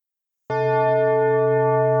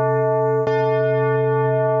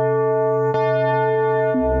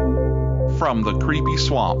From the creepy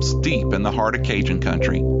swamps deep in the heart of Cajun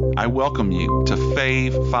country, I welcome you to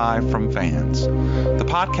Fave 5 from Fans, the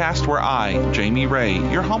podcast where I, Jamie Ray,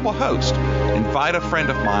 your humble host, invite a friend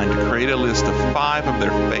of mine to create a list of 5 of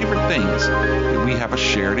their favorite things that we have a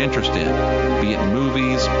shared interest in, be it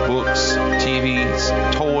movies, books,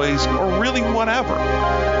 TVs, toys, or really whatever.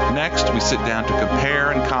 Next, we sit down to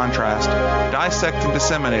compare and contrast, dissect and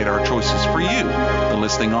disseminate our choices for you, the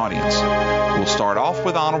listening audience. We'll start off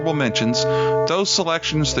with honorable mentions, those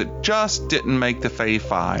selections that just didn't make the Fave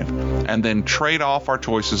 5, and then trade off our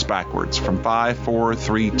choices backwards from 5, 4,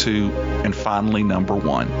 3, 2, and finally number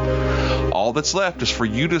 1. All that's left is for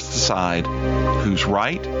you to decide who's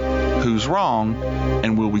right, who's wrong,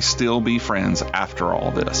 and will we still be friends after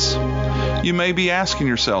all this? You may be asking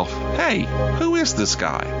yourself, hey, who is this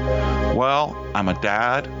guy? Well, I'm a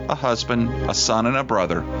dad, a husband, a son, and a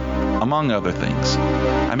brother, among other things.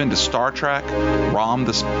 I'm into Star Trek, Rom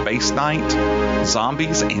the Space Knight,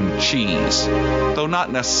 zombies, and cheese, though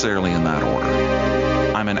not necessarily in that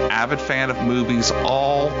order. I'm an avid fan of movies,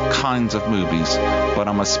 all kinds of movies, but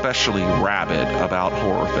I'm especially rabid about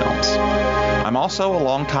horror films. I'm also a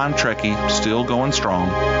longtime Trekkie, still going strong.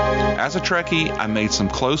 As a Trekkie, I made some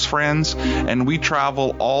close friends, and we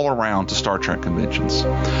travel all around to Star Trek conventions.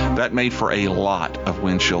 That made for a lot of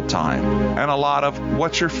windshield time, and a lot of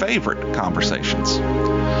what's your favorite conversations.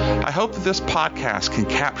 I hope that this podcast can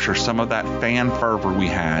capture some of that fan fervor we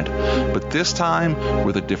had, but this time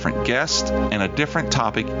with a different guest and a different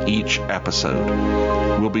topic each episode.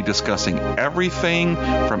 We'll be discussing everything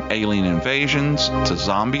from alien invasions to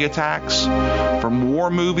zombie attacks, from war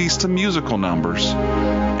movies to musical numbers,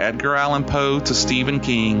 Edgar Allan Poe to Stephen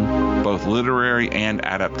King, both literary and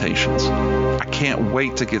adaptations. I can't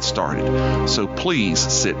wait to get started, so please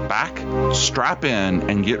sit back, strap in,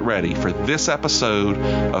 and get ready for this episode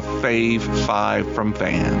of Fave 5 from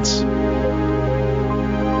Fans.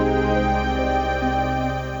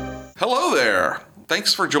 Hello there.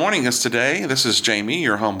 Thanks for joining us today. This is Jamie,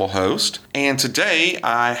 your humble host, and today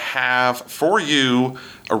I have for you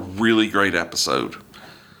a really great episode.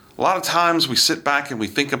 A lot of times we sit back and we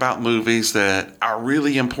think about movies that are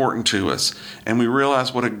really important to us, and we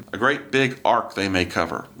realize what a great big arc they may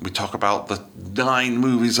cover. We talk about the 9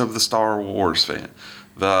 movies of the Star Wars fan,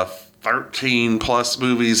 the 13 plus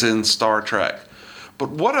movies in Star Trek.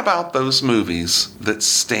 But what about those movies that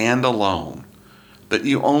stand alone, that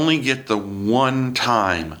you only get the one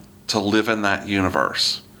time to live in that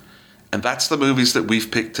universe? And that's the movies that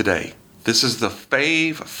we've picked today. This is the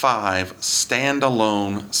Fave 5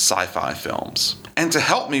 standalone sci-fi films. And to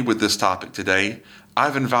help me with this topic today,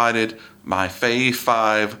 I've invited my Fave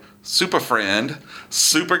 5 super friend,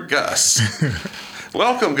 Super Gus.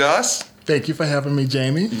 Welcome, Gus. Thank you for having me,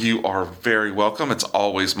 Jamie. You are very welcome. It's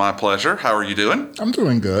always my pleasure. How are you doing? I'm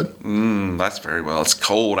doing good. That's very well. It's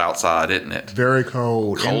cold outside, isn't it? Very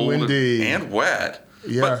cold and windy. And wet.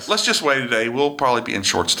 Yes. But let's just wait today. We'll probably be in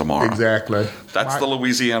shorts tomorrow. Exactly. That's the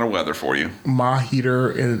Louisiana weather for you. My heater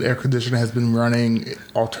and air conditioner has been running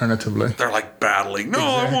alternatively. They're like battling. No,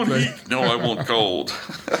 exactly. I want heat. No, I want cold.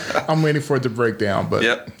 I'm waiting for it to break down. But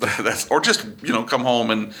yep. Or just, come home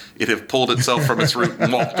and it have pulled itself from its root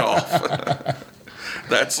and walked off.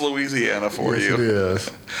 That's Louisiana for you. Yes, it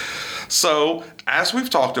is. So, as we've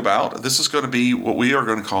talked about, this is going to be what we are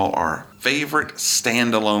going to call our favorite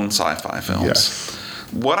standalone sci-fi films. Yes.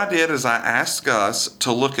 What I did is I asked Gus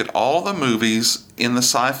to look at all the movies in the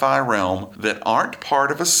sci-fi realm that aren't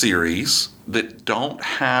part of a series, that don't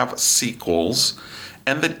have sequels,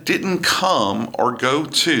 and that didn't come or go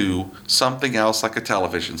to something else like a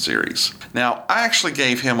television series. Now, I actually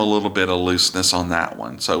gave him a little bit of looseness on that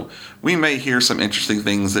one, so we may hear some interesting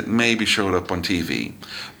things that maybe showed up on TV.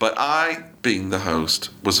 But I, being the host,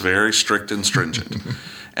 was very strict and stringent.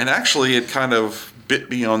 And actually, it kind of bit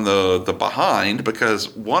me on the behind,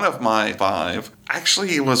 because one of my 5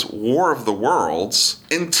 actually was War of the Worlds,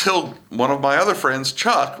 until one of my other friends,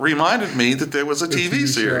 Chuck, reminded me that there was a TV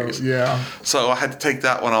series. Show, yeah. So I had to take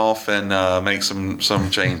that one off and make some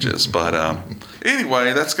changes. But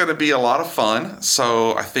anyway, that's going to be a lot of fun.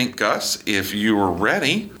 So I think, Gus, if you are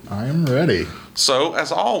ready. I am ready. So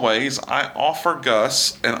as always, I offer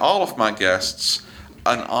Gus and all of my guests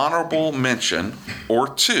an honorable mention or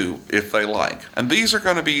 2 if they like. And these are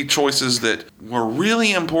going to be choices that were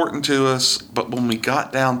really important to us, but when we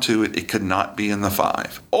got down to it, it could not be in the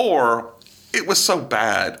 5. Or it was so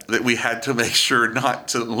bad that we had to make sure not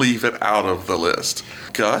to leave it out of the list.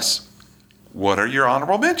 Gus, what are your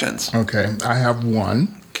honorable mentions? Okay, I have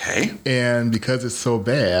one. Okay. And because it's so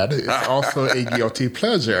bad, it's also a guilty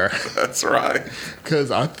pleasure. That's right. Because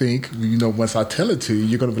I think, once I tell it to you,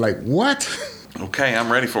 you're going to be like, what? Okay,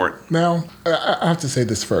 I'm ready for it. Now, I have to say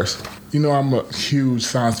this first. You know, I'm a huge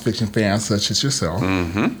science fiction fan, such as yourself.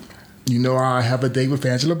 Mm-hmm. You know, I have a date with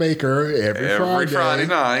Angela Baker every Friday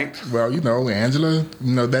night. Well, you know, Angela,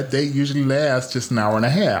 that date usually lasts just an hour and a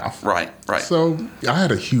half. Right. So I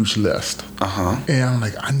had a huge list. Uh-huh. And I'm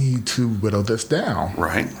like, I need to whittle this down.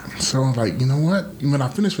 Right. So I'm like, you know what? When I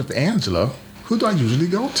finish with Angela, who do I usually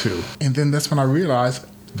go to? And then that's when I realized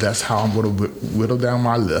that's how I'm going to whittle down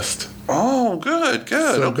my list. Oh, good.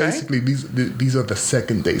 So okay. basically, these are the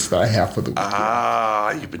second dates that I have for the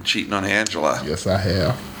weekend. You've been cheating on Angela. Yes, I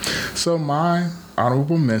have. So my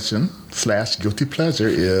honorable mention / guilty pleasure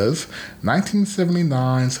is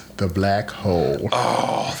 1979's The Black Hole.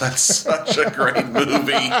 Oh, that's such a great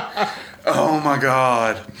movie. Oh, my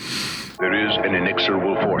God. There is an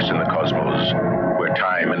inexorable force in the cosmos where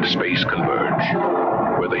time and space converge,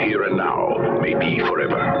 where the here and now may be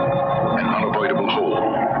forever. An unavoidable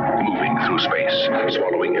hole moving through space,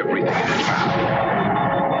 swallowing everything in its path.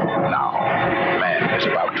 Now, man is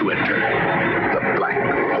about to enter the black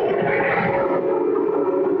hole.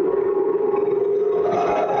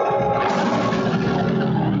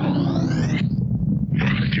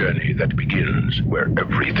 A journey that begins where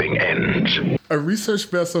everything ends. A research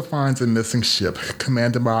vessel finds a missing ship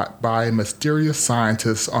commanded by a mysterious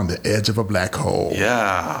scientist on the edge of a black hole.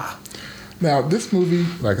 Yeah. Now, this movie,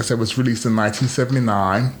 like I said, was released in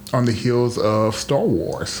 1979 on the heels of Star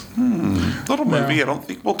Wars. Little movie I don't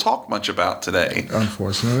think we'll talk much about today.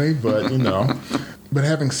 Unfortunately, but But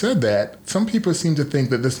having said that, some people seem to think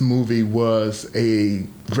that this movie was a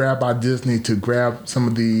grab by Disney to grab some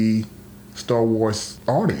of the Star Wars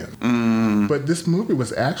audience. But this movie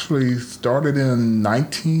was actually started in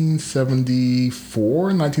 1974,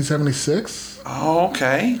 1976. Oh,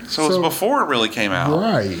 okay. So it was before it really came out.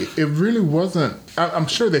 Right. It really wasn't. I'm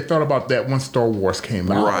sure they thought about that when Star Wars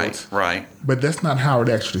came out. Right. But that's not how it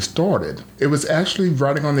actually started. It was actually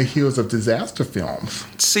riding on the heels of disaster films.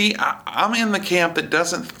 See, I'm in the camp that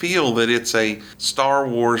doesn't feel that it's a Star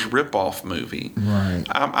Wars ripoff movie. Right.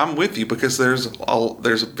 I'm with you because there's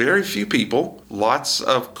very few people, lots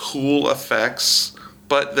of cool effects,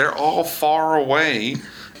 but they're all far away.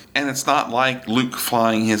 And it's not like Luke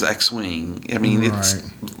flying his X-Wing. I mean, It's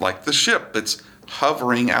like the ship that's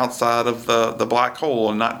hovering outside of the black hole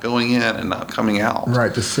and not going in and not coming out.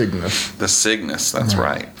 Right, the Cygnus. The Cygnus, that's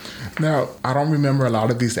right. Now, I don't remember a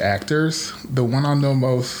lot of these actors. The one I know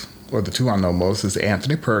most, or the two I know most, is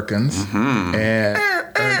Anthony Perkins and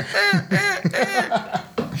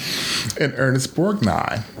Ernest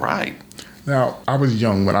Borgnine. Right. Now, I was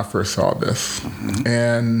young when I first saw this.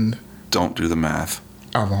 And don't do the math.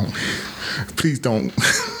 I won't. Please don't.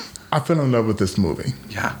 I fell in love with this movie.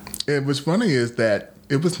 Yeah. And what's funny is that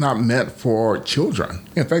it was not meant for children.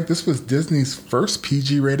 In fact, this was Disney's first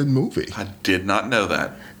PG-rated movie. I did not know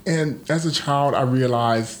that. And as a child, I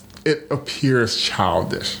realized it appears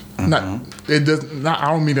childish. I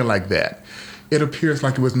don't mean it like that. It appears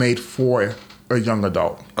like it was made for a young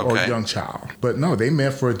adult or a young child. But no, they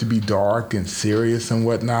meant for it to be dark and serious and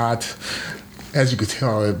whatnot. As you could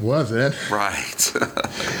tell, it wasn't. Right.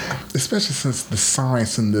 Especially since the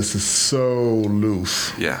science in this is so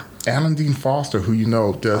loose. Yeah. Alan Dean Foster, who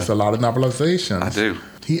does a lot of novelizations. I do.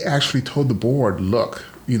 He actually told the board, look,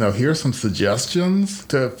 here's some suggestions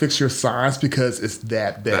to fix your science because it's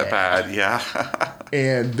that bad. That bad, yeah.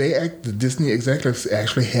 And the Disney executives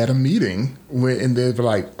actually had a meeting and they were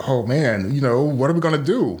like, oh man, what are we going to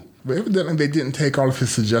do? But evidently they didn't take all of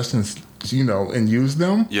his suggestions, and use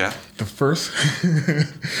them. Yeah. The first,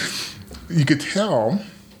 you could tell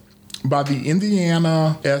by the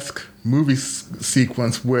Indiana-esque movie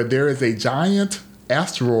sequence where there is a giant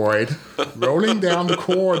asteroid rolling down the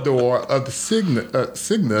corridor of the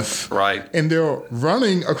Cygnus. Right. And they're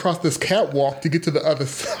running across this catwalk to get to the other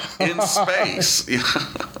side. In space. Yeah.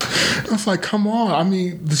 I was like, come on. I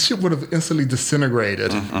mean, the ship would have instantly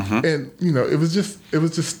disintegrated. And, it was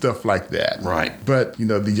just stuff like that. Right. But,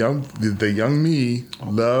 the young me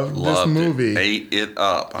loved this movie. Ate it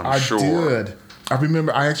up, I'm sure. I did. I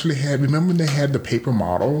remember remember when they had the paper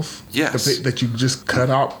models? Yes. That you just cut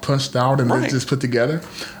out, punched out, and then just put together?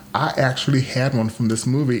 I actually had one from this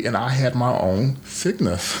movie, and I had my own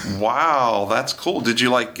Cygnus. Wow, that's cool. Did you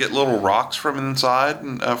get little rocks from inside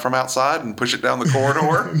and from outside and push it down the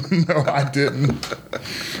corridor? No, I didn't.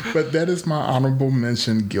 But that is my honorable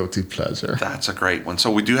mention, guilty pleasure. That's a great one.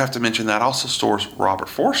 So we do have to mention that also stars Robert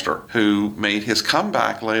Forster, who made his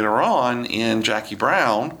comeback later on in Jackie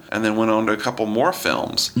Brown, and then went on to a couple more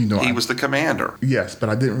films. He was the commander. Yes, but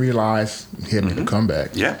I didn't realize he had made a comeback.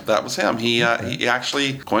 Yeah, that was him. He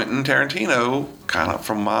actually, coincidentally Quentin Tarantino, kind of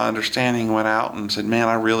from my understanding, went out and said, man,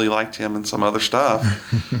 I really liked him in some other stuff.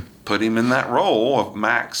 Put him in that role of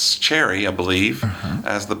Max Cherry, I believe,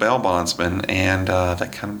 as the bail bondsman. And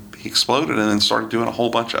that kind of, he exploded and then started doing a whole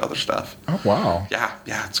bunch of other stuff. Oh, wow. Yeah,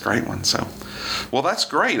 it's a great one. So, well, that's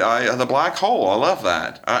great. The Black Hole, I love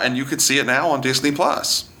that. And you can see it now on Disney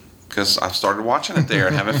Plus, because I've started watching it there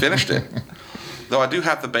and haven't finished it. Though I do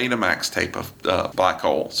have the Betamax tape of Black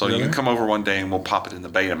Hole. So you can come over one day and we'll pop it in the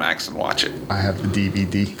Betamax and watch it. I have the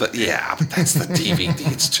DVD. But that's the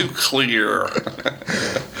DVD. It's too clear.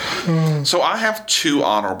 So I have 2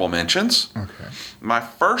 honorable mentions. Okay. My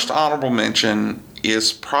first honorable mention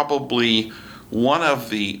is probably one of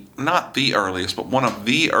the, not the earliest, but one of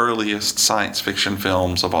the earliest science fiction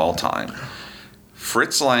films of all time.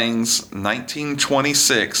 Fritz Lang's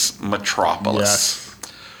 1926 Metropolis. Yes.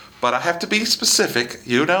 But I have to be specific.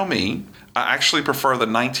 You know me. I actually prefer the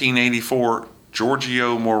 1984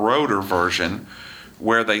 Giorgio Moroder version,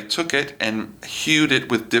 where they took it and hued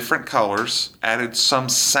it with different colors, added some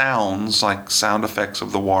sounds like sound effects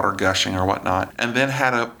of the water gushing or whatnot, and then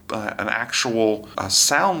had an actual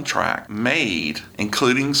soundtrack made,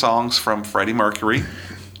 including songs from Freddie Mercury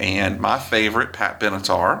and my favorite, Pat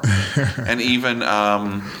Benatar, and even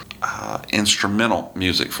instrumental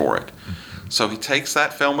music for it. So he takes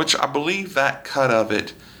that film, which I believe that cut of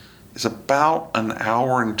it is about an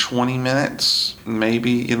hour and 20 minutes,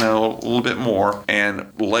 maybe, a little bit more,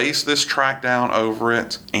 and lays this track down over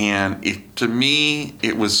it. And to me,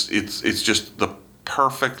 it's just the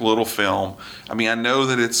perfect little film. I mean, I know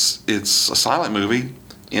that it's a silent movie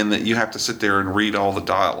in that you have to sit there and read all the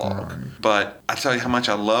dialogue. Right. But I tell you how much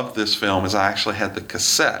I loved this film is I actually had the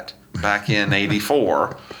cassette back in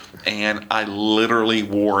 84. And I literally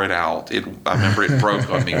wore it out. I remember it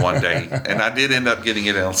broke on me one day. And I did end up getting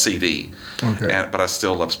it on CD. Okay. But I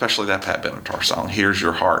still love, especially that Pat Benatar song, Here's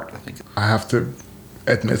Your Heart. I think. I have to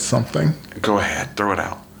admit something. Go ahead. Throw it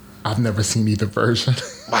out. I've never seen either version.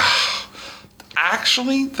 Wow.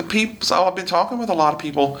 Actually, the people, so I've been talking with a lot of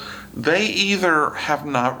people, they either have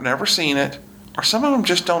never seen it, or some of them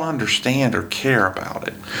just don't understand or care about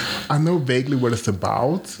it. I know vaguely what it's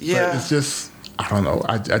about. Yeah. But it's just, I don't know.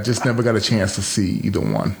 I just never got a chance to see either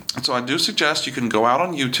one. So I do suggest you can go out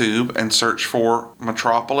on YouTube and search for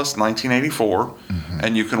Metropolis 1984,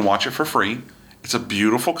 and you can watch it for free. It's a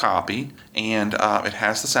beautiful copy, and it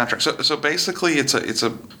has the soundtrack. So basically, it's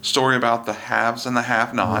a story about the haves and the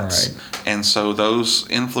have-nots. Right. And so those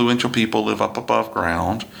influential people live up above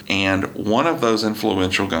ground. And one of those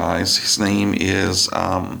influential guys, his name is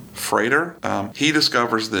Frater. He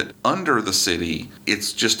discovers that under the city,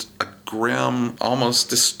 it's just a grim, almost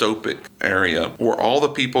dystopic area where all the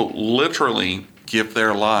people literally give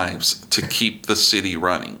their lives to keep the city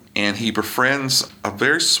running. And he befriends a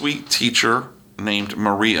very sweet teacher named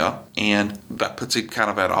Maria, and that puts him kind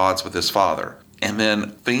of at odds with his father. And then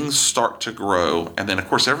things start to grow, and then of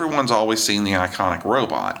course everyone's always seen the iconic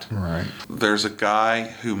robot. Right. There's a guy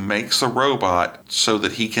who makes a robot so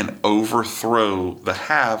that he can overthrow the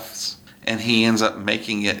haves, and he ends up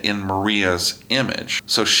making it in Maria's image.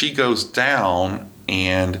 So she goes down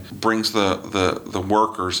and brings the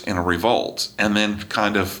workers in a revolt, and then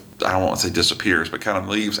kind of, I don't want to say disappears, but kind of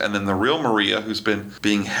leaves. And then the real Maria, who's been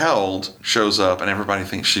being held, shows up, and everybody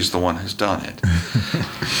thinks she's the one who's done it.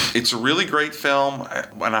 It's a really great film,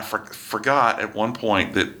 and I forgot at one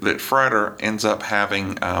point that Frater ends up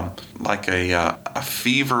having like a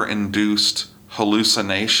fever-induced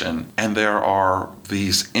hallucination, and there are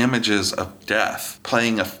these images of death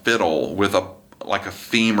playing a fiddle with a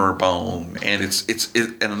femur bone, and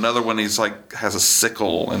and another one he's like has a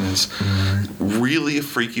sickle, and it's really a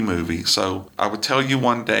freaky movie. So I would tell you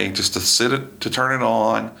one day just to turn it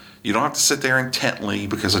on. You don't have to sit there intently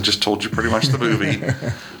because I just told you pretty much the movie,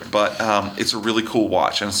 but it's a really cool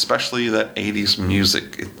watch, and especially that 80s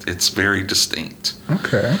music. It's very distinct.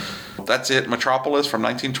 Okay. That's it, Metropolis from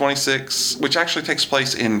 1926, which actually takes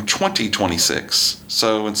place in 2026.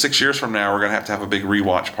 So in 6 years from now, we're going to have a big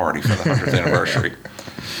rewatch party for the 100th anniversary.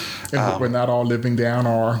 And we're not all living down,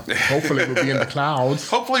 or hopefully we'll be in the clouds.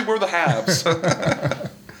 Hopefully we're the haves.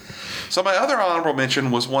 So my other honorable mention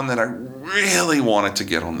was one that I really wanted to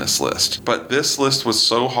get on this list. But this list was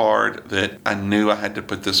so hard that I knew I had to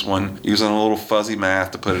put this one, using a little fuzzy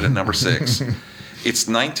math, to put it at number 6. It's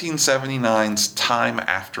 1979's Time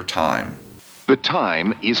After Time. The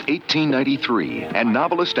time is 1893, and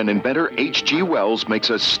novelist and inventor H.G. Wells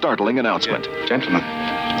makes a startling announcement. Gentlemen,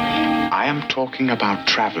 I am talking about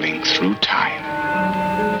traveling through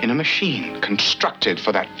time in a machine constructed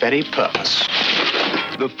for that very purpose.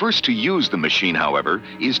 The first to use the machine, however,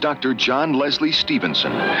 is Dr. John Leslie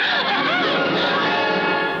Stevenson.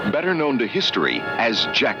 better known to history as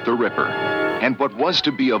Jack the Ripper. And what was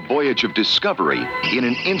to be a voyage of discovery, in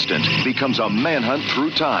an instant becomes a manhunt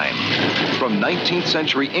through time. From 19th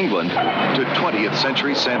century England to 20th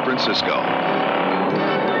century San Francisco.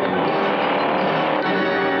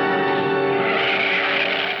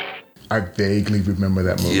 I vaguely remember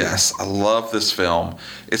that movie. Yes, I love this film.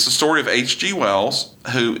 It's the story of H.G. Wells,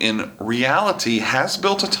 who in reality has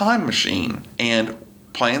built a time machine and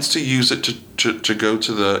plans to use it to go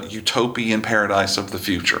to the utopian paradise of the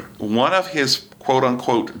future. One of his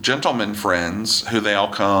quote-unquote gentleman friends, who they all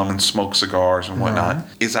come and smoke cigars and whatnot,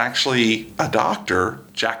 is actually a doctor,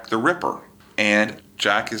 Jack the Ripper. And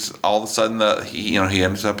Jack is all of a sudden he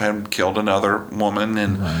ends up having killed another woman,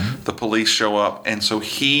 and the police show up, and so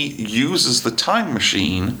he uses the time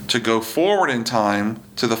machine to go forward in time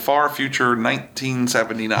to the far future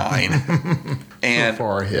 1979. And so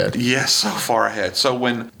far ahead. Yes, so far ahead. So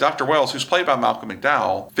when Dr. Wells, who's played by Malcolm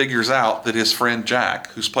McDowell, figures out that his friend Jack,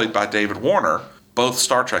 who's played by David Warner, both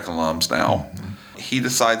Star Trek alums now, he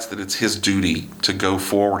decides that it's his duty to go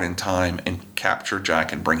forward in time and capture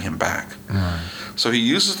Jack and bring him back. So he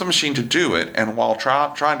uses the machine to do it, and while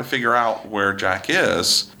trying to figure out where Jack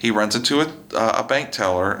is, he runs into a bank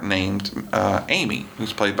teller named Amy,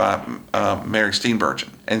 who's played by Mary Steenburgen.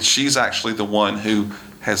 And she's actually the one who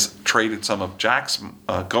has traded some of Jack's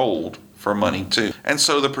gold for money too. And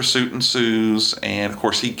so the pursuit ensues, and of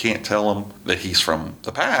course he can't tell him that he's from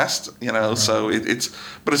the past, so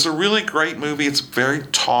it's a really great movie. It's very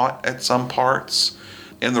taut at some parts.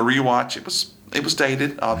 In the rewatch, it was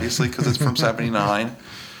dated, obviously, because it's from 79,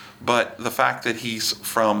 but the fact that he's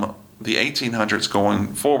from the 1800s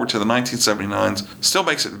going forward to the 1979s still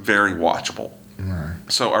makes it very watchable.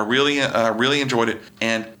 So I really enjoyed it.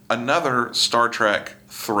 And another Star Trek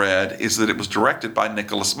thread is that it was directed by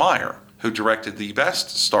Nicholas Meyer, who directed the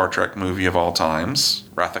best Star Trek movie of all times,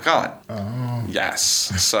 Wrath of Khan. Oh. Yes.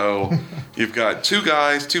 So you've got two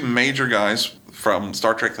major guys from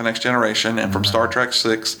Star Trek The Next Generation and from Star Trek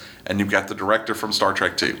 6, and you've got the director from Star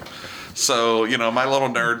Trek 2. So, my little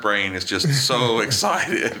nerd brain is just so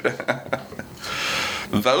excited.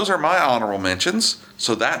 Those are my honorable mentions.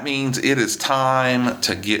 So that means it is time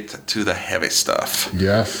to get to the heavy stuff.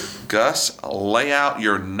 Yes. Gus, lay out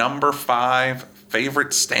your number 5 favorite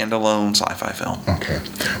standalone sci-fi film. Okay.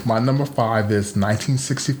 My number 5 is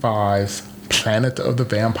 1965's Planet of the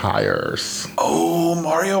Vampires. Oh,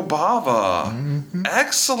 Mario Bava.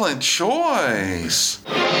 Excellent choice.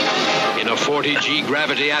 In a 40G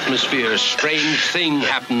gravity atmosphere, a strange thing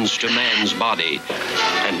happens to man's body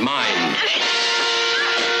and mind.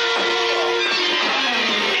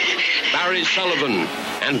 Barry Sullivan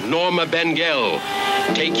and Norma Bengell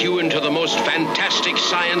take you into the most fantastic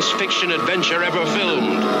science fiction adventure ever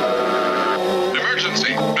filmed.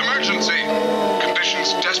 Emergency! Emergency!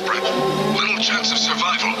 Conditions desperate. Little chance of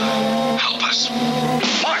survival. Help us.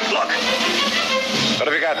 Mark, look! What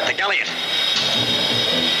have you got? The Elliot.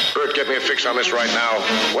 Bert, get me a fix on this right now.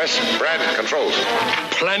 Wes, Brad, controls.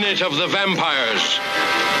 Planet of the Vampires.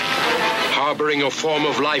 Harboring a form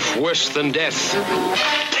of life worse than death.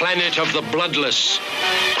 Planet of the Bloodless.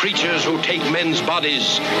 Creatures who take men's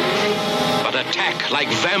bodies, but attack like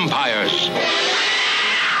vampires.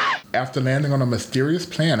 After landing on a mysterious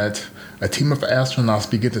planet, a team of astronauts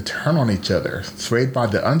begin to turn on each other, swayed by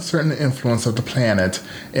the uncertain influence of the planet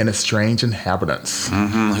and its strange inhabitants.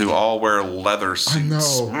 Who all wear leather suits. I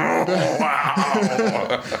know.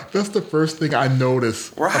 Wow. That's the first thing I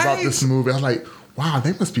noticed about this movie. I was like, wow,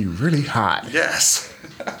 they must be really hot. Yes.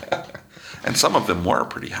 And some of them were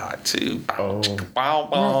pretty hot, too. Oh. Wow.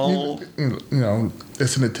 Well,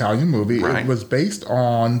 it's an Italian movie. Right. It was based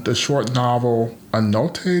on the short novel A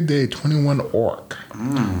Notte di 21 Orc,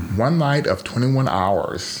 One Night of 21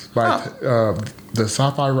 Hours, by the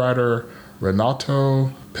sci-fi writer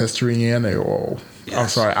Renato Pestriano. Yes. I'm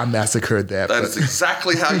sorry, I massacred that. That is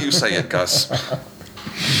exactly how you say it, Gus.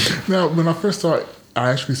 Now, when I first saw it, I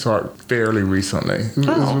actually saw it fairly recently. It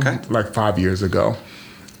was like 5 years ago.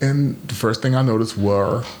 And the first thing I noticed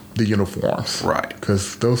were the uniforms. Right.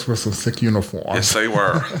 Because those were some sick uniforms. Yes, they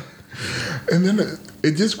were. And then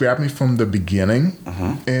it just grabbed me from the beginning.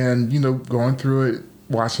 And, going through it,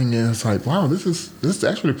 watching it, it's like, wow, this is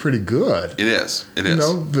actually pretty good. It is. It is.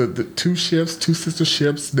 The two sister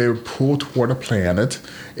ships, they were pulled toward a planet.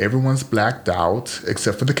 Everyone's blacked out,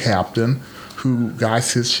 except for the captain, who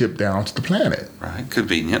guides his ship down to the planet. Right.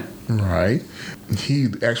 Convenient. Right. He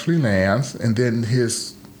actually lands, and then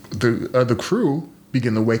the crew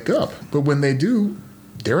begin to wake up. But when they do,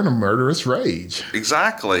 they're in a murderous rage.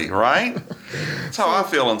 Exactly, right? That's how I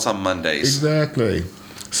feel on some Mondays. Exactly.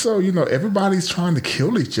 So, everybody's trying to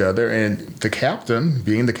kill each other, and the captain,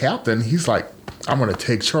 being the captain, he's like, I'm going to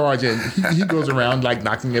take charge, and he goes around like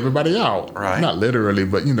knocking everybody out. Right. Not literally,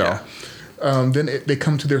 but, then they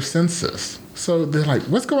come to their senses. So they're like,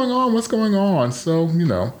 what's going on? What's going on? So,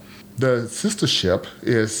 the sister ship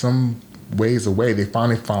is some ways away. They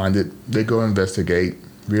finally find it. They go investigate,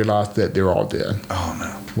 realize that they're all dead. Oh,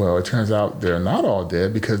 no. Well, it turns out they're not all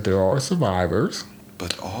dead because there are survivors.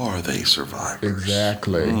 But are they survivors?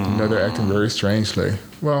 Exactly. They're acting very strangely.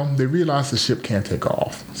 Well, they realize the ship can't take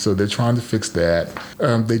off, so they're trying to fix that.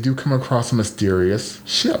 They do come across a mysterious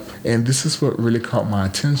ship, and this is what really caught my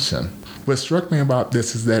attention. What struck me about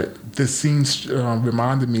this is that this scene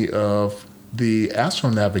reminded me of the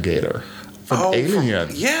Astronavigator from Alien.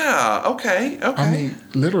 Yeah, okay. I mean,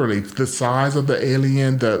 literally, the size of the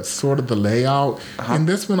alien, the sort of the layout. And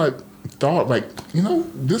that's when I thought,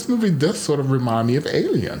 this movie does sort of remind me of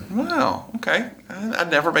Alien. Wow, okay. I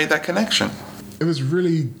never made that connection. It was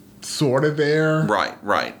really sort of there.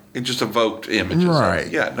 Right. It just evoked images. Right.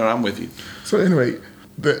 Yeah, no, I'm with you. So anyway,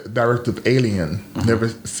 the director of Alien never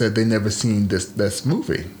said they never seen this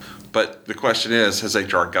movie. But the question is, has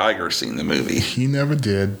H.R. Geiger seen the movie? He never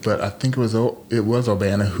did, but I think it was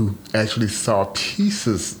Urbana who actually saw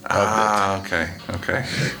pieces of it. Okay.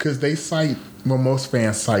 Because they cite, most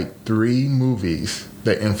fans cite 3 movies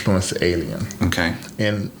that influenced Alien. Okay.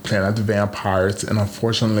 And Planet of the Vampires, and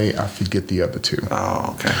unfortunately, I forget the other 2.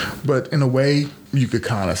 Oh, okay. But in a way, you could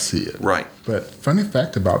kind of see it. Right. But funny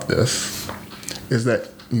fact about this is that,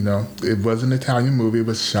 it was an Italian movie. It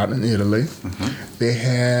was shot in Italy. They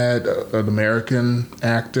had an American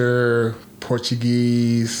actor,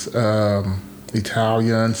 Portuguese,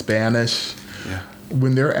 Italian, Spanish. Yeah.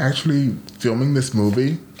 When they're actually filming this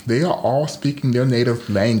movie, they are all speaking their native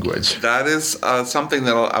language. That is something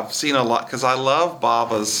that I've seen a lot, because I love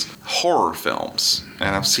Bava's horror films,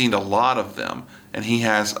 and I've seen a lot of them, and he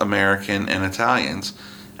has American and Italians.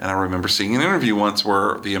 And I remember seeing an interview once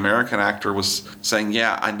where the American actor was saying,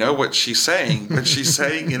 yeah, I know what she's saying, but she's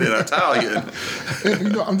saying it in Italian.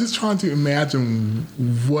 And, I'm just trying to imagine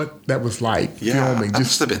what that was like filming. That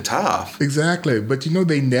must have been tough. Exactly. But,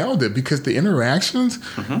 they nailed it because the interactions,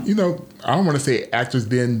 I don't want to say actors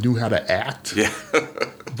then knew how to act. Yeah.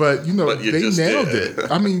 But, they nailed it.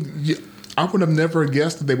 I mean, I would have never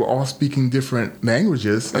guessed that they were all speaking different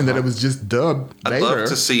languages and that it was just dubbed later. I'd love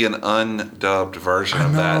to see an undubbed version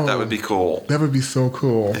of that. That would be cool. That would be so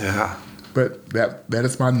cool. Yeah. But that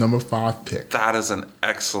is my number 5 pick. That is an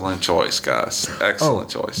excellent choice, Gus. Excellent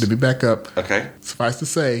choice. Let me back up. Okay. Suffice to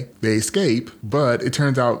say, they escape, but it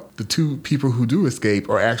turns out the 2 people who do escape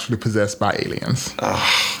are actually possessed by aliens.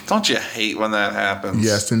 Oh, don't you hate when that happens?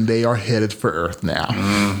 Yes, and they are headed for Earth now.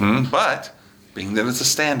 But being that it's a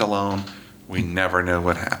standalone, we never know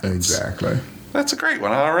what happens. Exactly. That's a great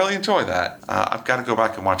one. I really enjoy that. I've got to go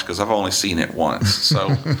back and watch because I've only seen it once.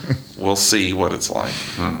 So we'll see what it's like.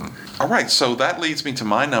 All right, so that leads me to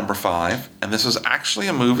my number 5. And this is actually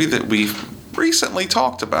a movie that we've recently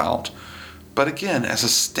talked about. But again, as a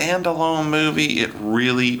standalone movie, it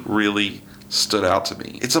really, really stood out to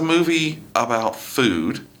me. It's a movie about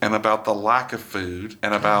food and about the lack of food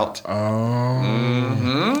and about...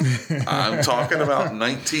 I'm talking about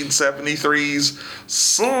 1973's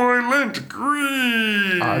Soylent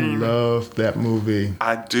Green. I love that movie.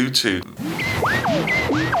 I do too.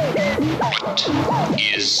 What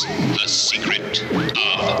is the secret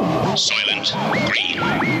of Soylent Green?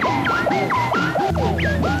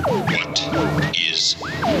 What is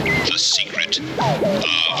the secret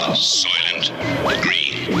of Soylent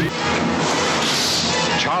Green?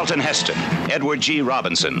 Charlton Heston, Edward G.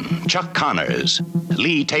 Robinson, Chuck Connors,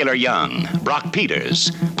 Lee Taylor Young, Brock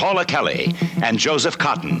Peters, Paula Kelly, and Joseph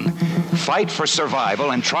Cotton fight for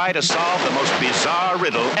survival and try to solve the most bizarre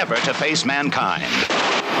riddle ever to face mankind.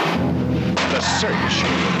 The search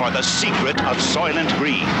for the secret of Soylent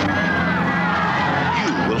Green.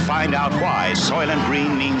 You will find out why Soylent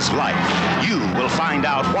Green means life. You will find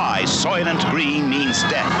out why Soylent Green means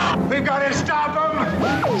death. We've got to stop him!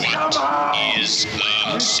 Somehow! What is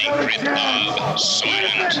the secret of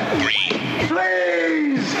Soylent Green?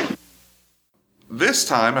 Please! This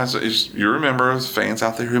time, as you remember, as fans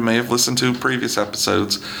out there who may have listened to previous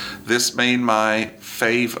episodes, this made my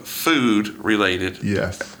fave food related.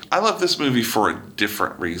 Yes. I love this movie for a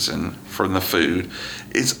different reason from the food.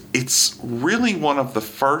 It's really one of the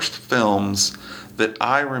first films that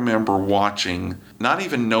I remember watching, not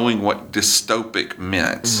even knowing what dystopic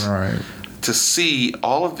meant. Right. To see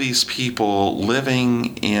all of these people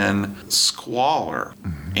living in squalor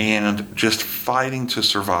and just fighting to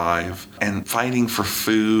survive and fighting for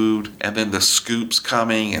food, and then the scoops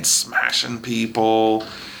coming and smashing people.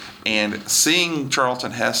 And seeing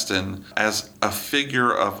Charlton Heston as a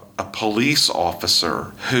figure of a police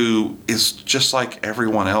officer who is just like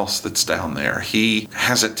everyone else that's down there. He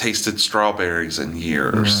hasn't tasted strawberries in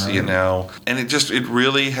years, you know. And it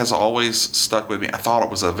really has always stuck with me. I thought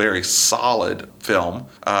it was a very solid film.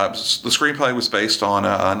 The screenplay was based on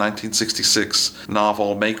a 1966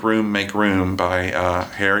 novel, Make Room by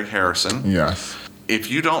Harry Harrison. Yes. If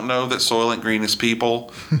you don't know that Soylent Green is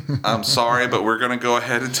people, I'm sorry, but we're going to go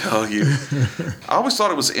ahead and tell you. I always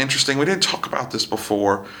thought it was interesting. We didn't talk about this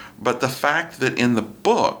before, but the fact that in the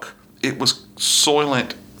book, it was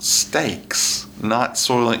Soylent steaks, not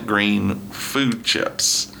Soylent Green food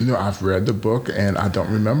chips. You know, I've read the book, and I don't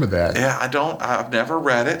remember that. Yeah, I've never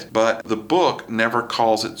read it, but the book never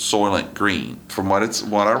calls it Soylent Green, from what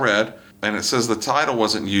I read. And it says the title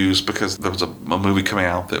wasn't used because there was a movie coming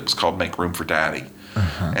out that was called Make Room for Daddy.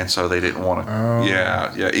 And so they didn't want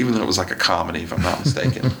to, even though it was like a comedy, if I'm not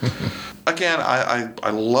mistaken. Again,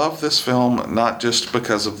 I love this film, not just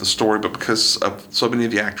because of the story, but because of so many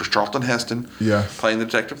of the actors. Charlton Heston playing the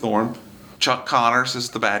Detective Thorne. Chuck Connors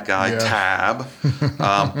is the bad guy, Tab.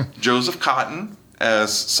 Joseph Cotton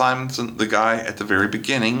as Simonson, the guy at the very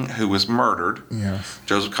beginning who was murdered. Yes.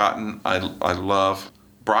 Joseph Cotton, I love.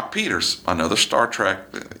 Brock Peters, another Star Trek.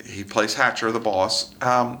 He plays Hatcher, the boss.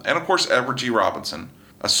 And, of course, Edward G. Robinson.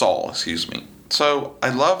 Saul. So I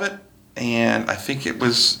love it, and I think it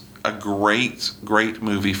was a great, great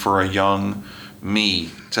movie for a young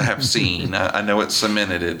me to have seen. I know it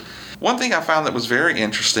cemented it. One thing I found that was very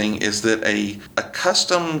interesting is that a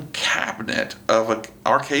custom cabinet of an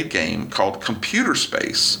arcade game called Computer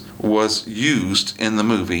Space was used in the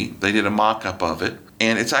movie. They did a mock-up of it.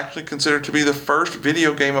 And it's actually considered to be the first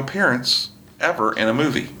video game appearance ever in a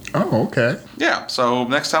movie. Oh, okay. Yeah, so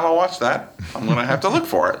next time I watch that, I'm going to have to look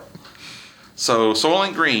for it. So,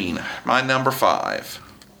 Soylent Green, my number 5.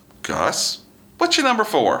 Gus, what's your number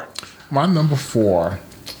 4? My number 4.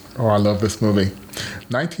 Oh, I love this movie.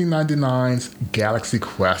 1999's Galaxy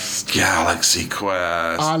Quest. Galaxy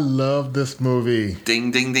Quest. I love this movie. Ding,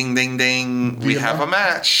 ding, ding, ding, ding. We have a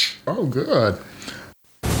match. Oh, good.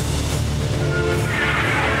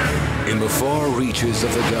 In the far reaches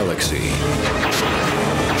of the galaxy,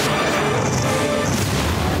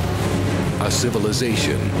 a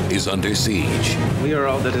civilization is under siege. We are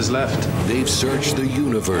all that is left. They've searched the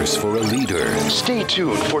universe for a leader. Stay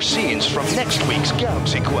tuned for scenes from next week's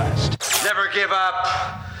Galaxy Quest. Never give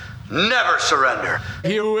up. Never surrender.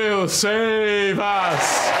 He will save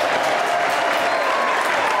us.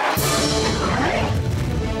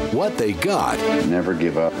 What they got. Never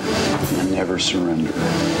give up and never surrender.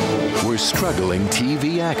 Were struggling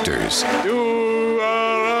TV actors. You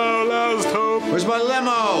are our last hope. Where's my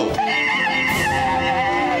limo?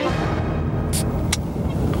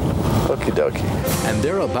 Okie dokie. And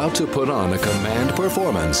they're about to put on a command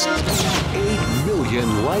performance 8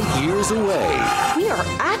 million light years away. We are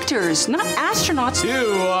actors, not astronauts.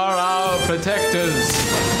 You are our protectors.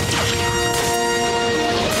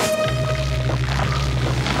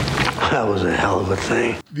 That was a hell of a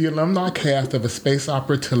thing. The alumni cast of a space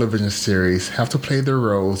opera television series have to play their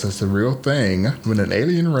roles as the real thing when an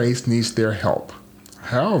alien race needs their help.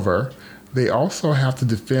 However, they also have to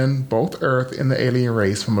defend both Earth and the alien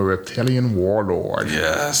race from a reptilian warlord.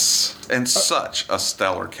 Yes. And such a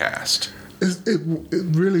stellar cast. It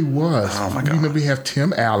really was. Oh, my God. You know, we have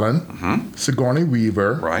Tim Allen, Sigourney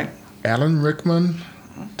Weaver, right? Alan Rickman,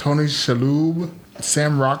 Tony Shalhoub,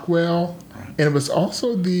 Sam Rockwell. And it was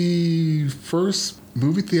also the first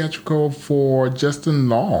movie theatrical for Justin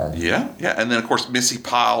Long. Yeah. And then, of course, Missy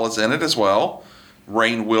Pyle is in it as well.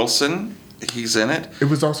 Rainn Wilson, he's in it. It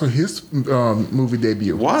was also his movie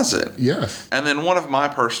debut. Was it? Yes. And then one of my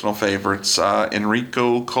personal favorites,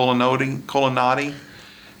 Enrico Colonnati.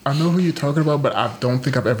 I know who you're talking about, but I don't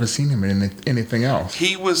think I've ever seen him in anything else.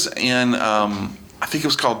 He was in, I think it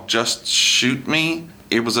was called Just Shoot Me.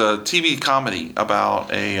 It was a TV comedy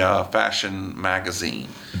about a fashion magazine,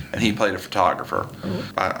 and he played a photographer.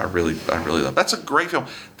 I really love it. That's a great film.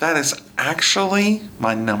 That is actually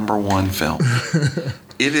my number 1 film.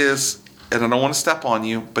 It is, and I don't want to step on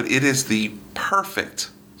you, but it is the perfect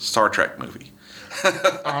Star Trek movie.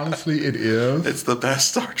 Honestly, it is. It's the best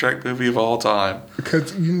Star Trek movie of all time.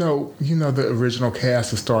 Because you know the original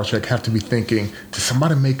cast of Star Trek have to be thinking, did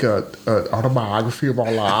somebody make an autobiography of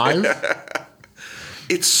our lives?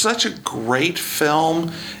 It's such a great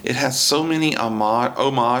film. It has so many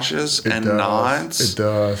homages and nods. It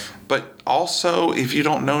does. But also, if you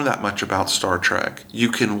don't know that much about Star Trek, you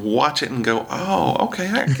can watch it and go, oh, okay,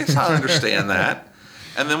 I guess I understand that.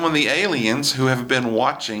 And then when the aliens who have been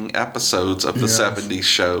watching episodes of the 70s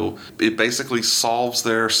show, it basically solves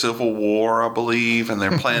their civil war, I believe, and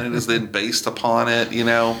their planet is then based upon it, you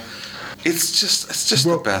know. It's just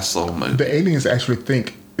the best little movie. The aliens actually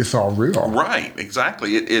think it's all real. Right,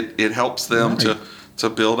 exactly. It helps them to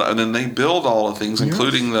build, and then they build all the things,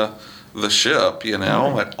 including the ship, you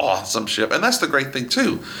know, that awesome ship. And that's the great thing,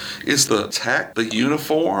 too, is the tech, the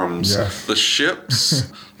uniforms, the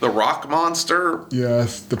ships, the rock monster.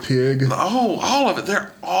 Yes, the pig. Oh, all of it.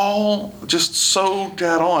 They're all just so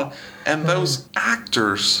dead on. And those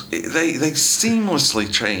actors, they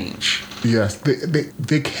seamlessly change. Yes,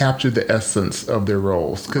 they captured the essence of their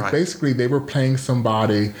roles. Because basically they were playing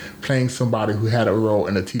somebody who had a role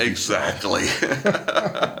in a TV Exactly.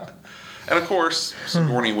 And of course,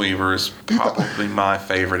 Sigourney Weaver is probably my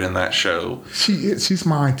favorite in that show. She's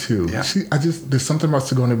mine too. Yeah. There's something about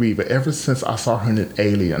Sigourney Weaver. Ever since I saw her in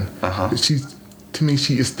Alien, to me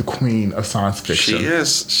she is the queen of science fiction.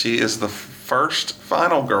 She is the first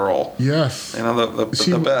final girl. Yes. You know,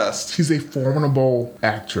 the best. She's a formidable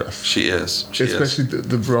actress. She is. Especially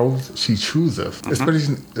the roles she chooses,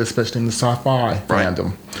 especially in the sci-fi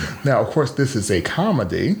fandom. Now, of course, this is a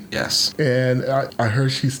comedy. Yes. And I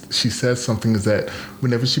heard she said something is that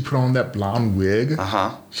whenever she put on that blonde wig,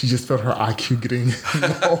 she just felt her IQ getting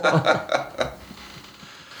lower.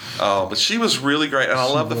 Oh, but she was really great. And I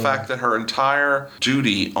love the fact that her entire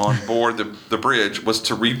duty on board the bridge was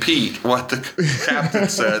to repeat what the captain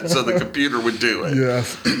said so the computer would do it.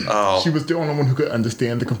 Yes. She was the only one who could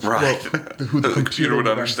understand the computer. Right. Who the computer would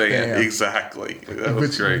understand. Exactly. That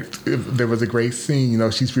was great. There was a great scene, you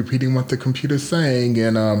know, she's repeating what the computer's saying,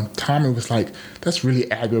 and Tommy was like, that's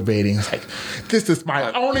really aggravating. It's like, this is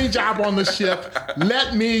my only job on the ship.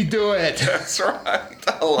 Let me do it. That's right.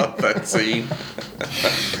 I love that scene.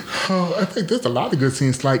 Oh, I think there's a lot of good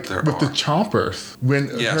scenes, like with the Chompers, when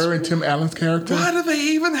her and Tim Allen's character. Why do they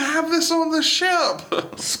even have this on the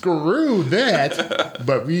ship? Screw that!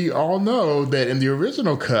 But we all know that in the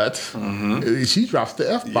original cut, she drops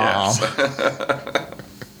the F-bomb.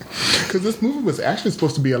 Because this movie was actually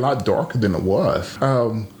supposed to be a lot darker than it was.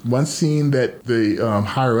 One scene that the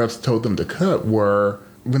higher-ups told them to cut were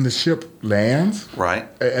when the ship lands,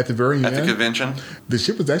 at the very end, at the convention, the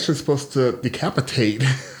ship was actually supposed to decapitate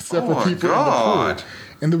several people in the crew.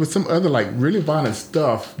 And there was some other like really violent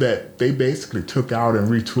stuff that they basically took out and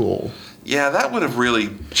retooled. Yeah, that would have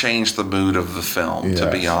really changed the mood of the film,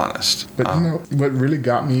 to be honest. But you know, what really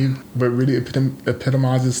got me, what really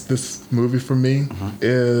epitomizes this movie for me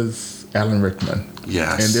is Alan Rickman.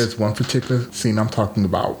 Yes. And there's one particular scene I'm talking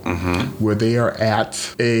about where they are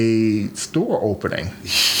at a store opening.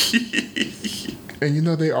 And you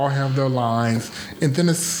know, they all have their lines. And then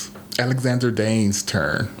it's Alexander Dane's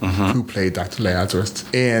turn, who played Dr. Lazarus.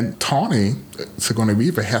 And Tawny, Sigourney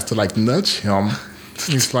Weaver, has to like nudge him.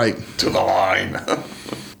 He's like, to the line.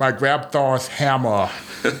 Like, grab Thor's hammer.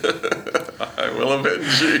 I will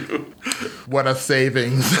avenge you. What a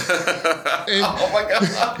savings. Oh my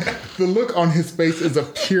God. The look on his face is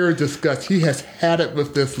of pure disgust. He has had it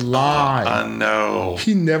with this line. I know.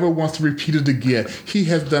 He never wants to repeat it again. He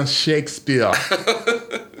has done Shakespeare.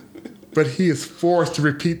 But he is forced to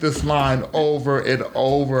repeat this line over and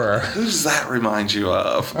over. Who does that remind you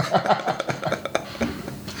of?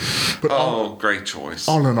 But great choice.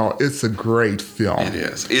 All in all, it's a great film. It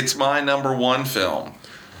is. It's my number one film.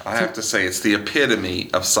 I have to say, it's the epitome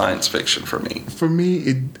of science fiction for me. For me,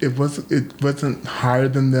 it wasn't higher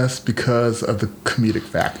than this because of the comedic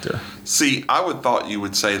factor. See, I would thought you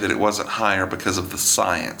would say that it wasn't higher because of the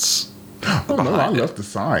science. Oh no, I love the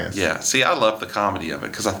science. Yeah, see, I love the comedy of it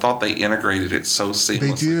because I thought they integrated it so seamlessly.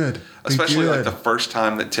 They did. Especially like the first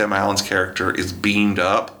time that Tim Allen's character is beamed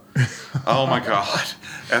up. Oh my God.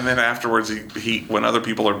 And then afterwards, he when other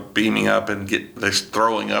people are beaming up and they're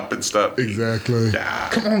throwing up and stuff. Exactly. Yeah.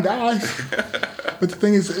 Come on, guys. But the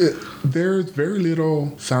thing is, there's very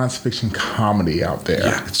little science fiction comedy out there.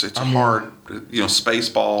 Yeah, it's hard. You know,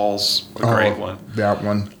 Spaceballs, a great one. That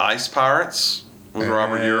one. Ice Pirates with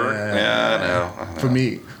Robert Urich. Yeah, I know. For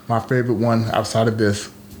me, my favorite one outside of this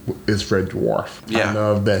is Red Dwarf. Yeah. I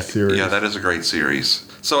love that series. Yeah, that is a great series.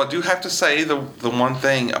 So I do have to say the one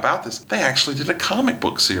thing about this, they actually did a comic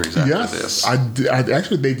book series after this.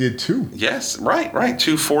 Actually, they did too. Yes, right.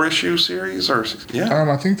 2 4-issue series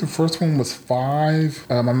I think the first one was 5.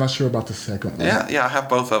 I'm not sure about the second one. Yeah, I have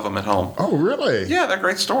both of them at home. Oh, really? Yeah, they're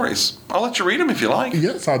great stories. I'll let you read them if you like.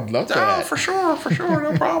 Yes, I'd love that. Oh, for sure,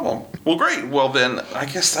 no problem. Well, great. Well, then I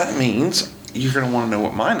guess that means you're going to want to know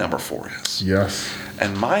what my number 4 is. Yes.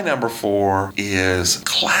 And my number 4 is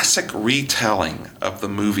classic retelling of the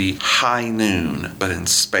movie High Noon, but in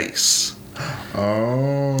space.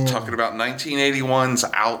 Oh. Talking about 1981's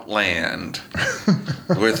Outland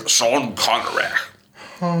with Sean Connery,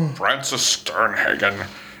 Francis Sternhagen,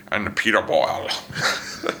 and Peter Boyle.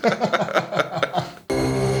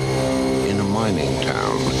 In a mining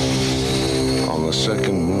town on the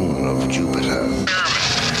second moon of Jupiter,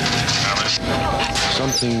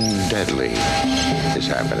 something deadly is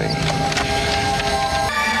happening.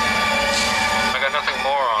 I got nothing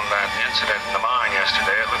more on that incident in the mine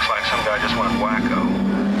yesterday. It looks like some guy just went wacko.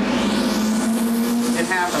 It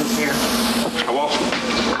happens here. How often?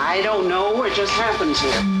 I don't know. It just happens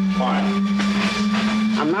here. Why?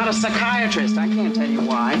 I'm not a psychiatrist. I can't tell you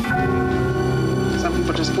why. Some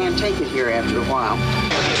people just can't take it here after a while.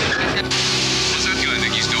 What's that guy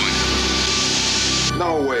think he's doing?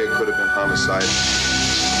 No way it could have been homicide.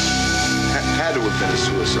 Had to have been a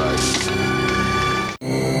suicide.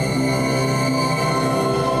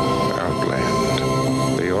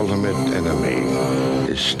 Outland, the ultimate enemy,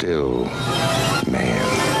 is still man.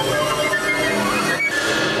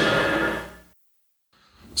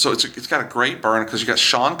 So it's got a great burn because you got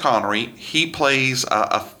Sean Connery. He plays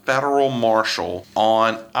a federal marshal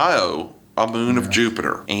on Io, a moon of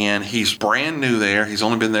Jupiter. And he's brand new there. He's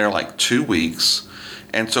only been there like 2 weeks.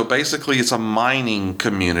 And so basically it's a mining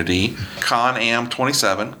community, Con Am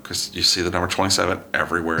 27, because you see the number 27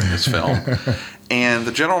 everywhere in this film. And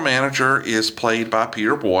the general manager is played by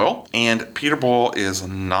Peter Boyle. And Peter Boyle is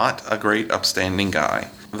not a great upstanding guy.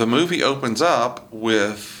 The movie opens up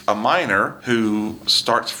with a miner who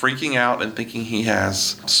starts freaking out and thinking he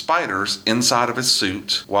has spiders inside of his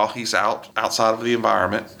suit while he's outside of the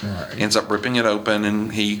environment. Right. Ends up ripping it open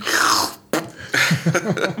and he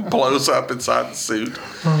blows up inside the suit.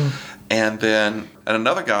 And then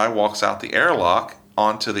another guy walks out the airlock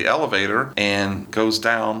onto the elevator and goes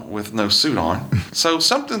down with no suit on. So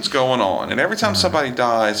something's going on. And every time somebody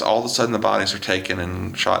dies, all of a sudden the bodies are taken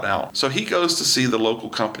and shot out. So he goes to see the local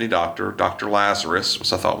company doctor, Dr. Lazarus,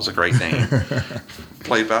 which I thought was a great name,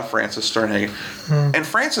 played by Frances Sternhagen. And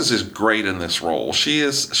Frances is great in this role. She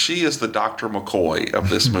is the Dr. McCoy of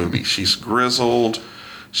this movie. She's grizzled.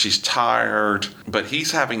 She's tired, but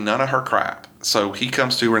he's having none of her crap. So he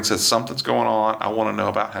comes to her and says, something's going on. I want to know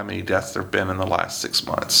about how many deaths there have been in the last 6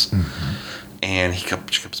 months. Mm-hmm. And she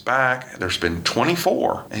comes back. There's been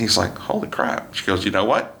 24. And he's like, holy crap. She goes, you know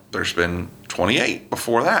what? There's been 28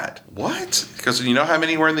 before that. What? Because you know how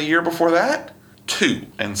many were in the year before that? 2.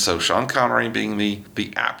 And so Sean Connery, being the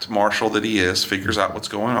apt marshal that he is, figures out what's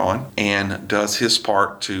going on and does his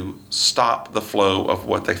part to stop the flow of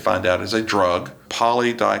what they find out is a drug,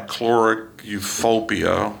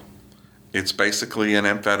 polydichloroeuphorbia. It's basically an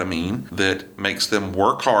amphetamine that makes them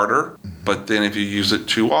work harder, but then if you use it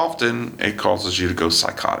too often, it causes you to go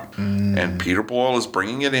psychotic. And Peter Boyle is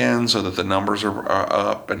bringing it in so that the numbers are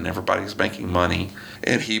up and everybody's making money.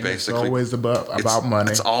 And he basically... It's always about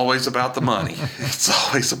money. It's always about the money. It's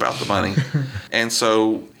always about the money. And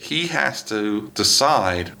so he has to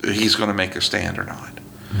decide if he's going to make a stand or not.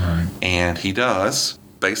 Right. And he does.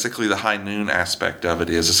 Basically, the high noon aspect of it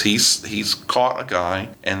is he's caught a guy,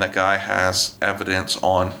 and that guy has evidence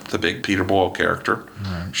on the big Peter Boyle character,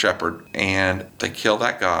 right, Shepard, and they kill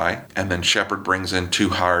that guy, and then Shepard brings in 2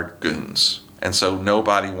 hired goons. And so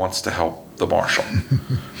nobody wants to help the marshal.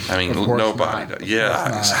 I mean, nobody does.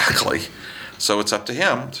 Yeah, exactly. So it's up to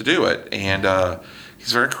him to do it, and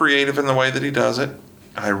he's very creative in the way that he does it.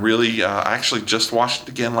 I actually just watched it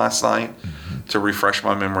again last night to refresh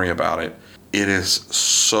my memory about it. It is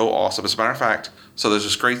so awesome. As a matter of fact, so there's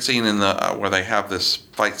this great scene in the where they have this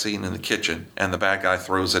fight scene in the kitchen, and the bad guy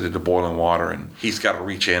throws it into boiling water, and he's got to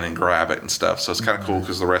reach in and grab it and stuff. So it's kind of cool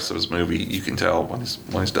because the rest of his movie you can tell when he's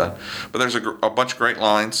done. But there's a bunch of great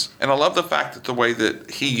lines, and I love the fact that the way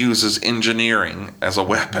that he uses engineering as a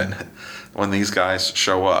weapon. When these guys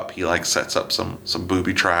show up, he sets up some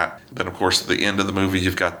booby trap. Then of course at the end of the movie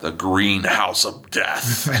you've got the greenhouse of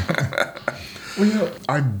death. Well,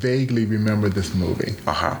 I vaguely remember this movie.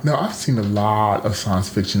 Now, I've seen a lot of science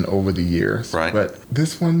fiction over the years, right, but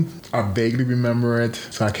this one, I vaguely remember it,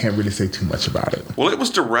 so I can't really say too much about it. Well, it was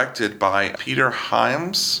directed by Peter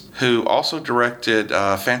Hyams, who also directed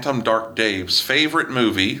Phantom Dark Dave's favorite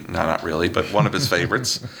movie, no, not really, but one of his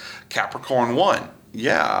favorites, Capricorn 1.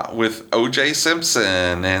 Yeah, with O.J.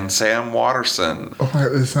 Simpson and Sam Waterston. Oh,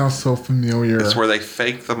 it sounds so familiar. It's where they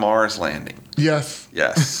fake the Mars landing. Yes.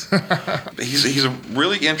 He's a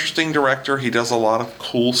really interesting director. He does a lot of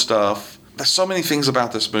cool stuff. There's so many things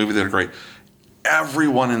about this movie that are great.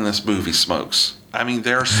 Everyone in this movie smokes. I mean,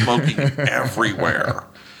 they're smoking everywhere.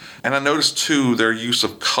 And I noticed, too, their use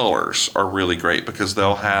of colors are really great because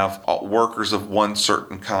they'll have workers of one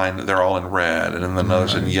certain kind, they're all in red, and then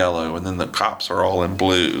another's in yellow, and then the cops are all in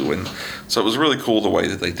blue. And so it was really cool the way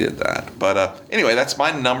that they did that. But anyway, that's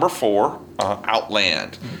my number 4,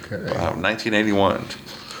 Outland, 1981.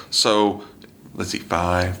 So let's see,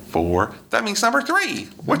 5, 4. That means number 3.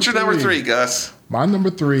 What's your number 3, Gus? My number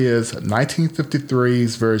 3 is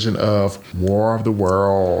 1953's version of War of the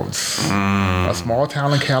Worlds. A small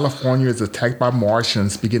town in California is attacked by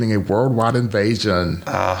Martians, beginning a worldwide invasion.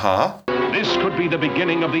 This could be the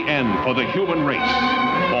beginning of the end for the human race.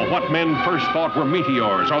 For what men first thought were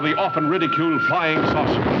meteors or the often ridiculed flying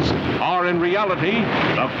saucers are in reality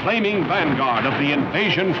the flaming vanguard of the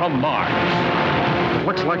invasion from Mars.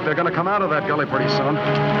 Looks like they're going to come out of that gully pretty soon.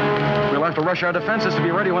 We'll have to rush our defenses to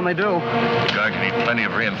be ready when they do. We're going to need plenty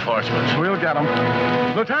of reinforcements. We'll get them.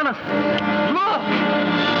 Lieutenant, look!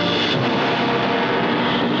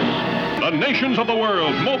 The nations of the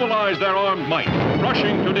world mobilize their armed might,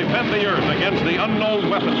 rushing to defend the Earth against the unknown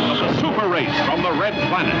weapons of the super race from the Red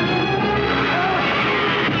Planet.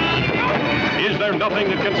 Is there nothing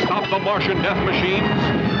that can stop the Martian death machines?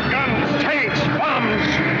 Guns, tanks, bombs.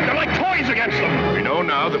 They're like toys against them. We know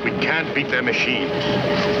now that we can't beat their machines.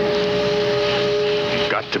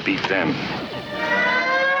 We've got to beat them.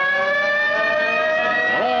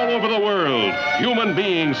 All over the world, human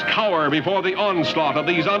beings cower before the onslaught of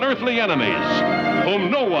these unearthly enemies,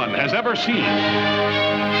 whom no one has ever seen.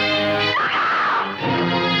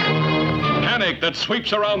 Panic that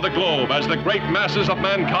sweeps around the globe as the great masses of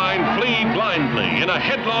mankind flee blindly in a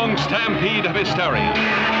headlong stampede of hysteria.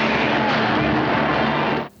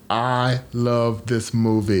 I love this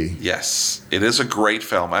movie. Yes, it is a great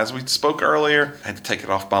film. As we spoke earlier, I had to take it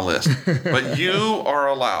off my list. But you are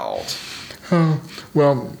allowed.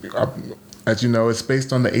 Well, as you know, it's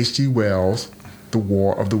based on the H.G. Wells' The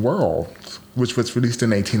War of the Worlds, which was released in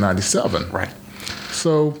 1897. Right.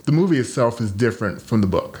 So the movie itself is different from the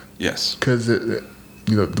book. Yes. Because the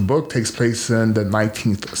book takes place in the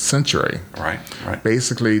 19th century. Right.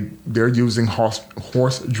 Basically, they're using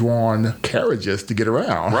horse-drawn carriages to get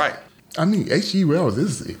around. Right. I mean, H.G. Wells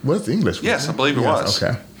was English. Yes, I believe it was.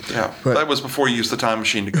 Okay. Yeah, but that was before you used the time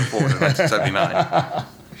machine to go forward in 1979.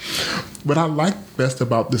 What I like best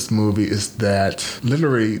about this movie is that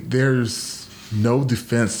literally there's no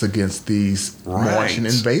defense against these Martian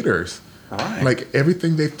invaders. Right. Like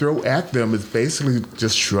everything they throw at them is basically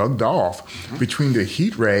just shrugged off. Between the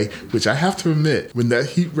heat ray, which I have to admit, when that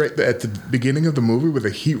heat ray at the beginning of the movie, where the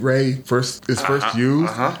heat ray first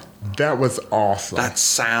used, that was awesome. That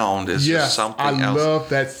sound is just something else. I love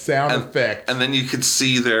that sound effect. And then you could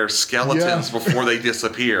see their skeletons before they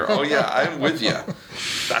disappear. Oh yeah, I'm with you.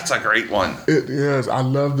 That's a great one. It is. I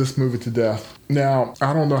love this movie to death. Now,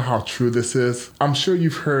 I don't know how true this is. I'm sure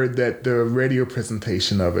you've heard that the radio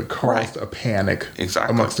presentation of it caused a panic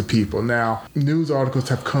amongst the people. Now, news articles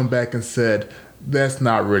have come back and said that's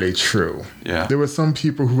not really true. Yeah. There were some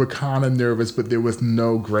people who were kind of nervous, but there was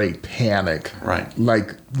no great panic. Right.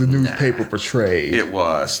 Like the newspaper portrayed. It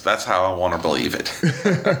was. That's how I want to believe it.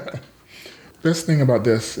 Best thing about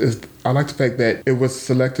this is I like the fact that it was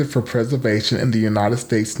selected for preservation in the United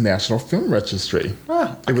States National Film Registry.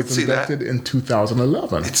 It was inducted in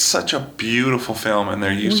 2011. It's such a beautiful film, and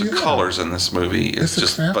their use of colors in this movie is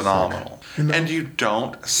just phenomenal. And you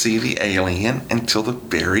don't see the alien until the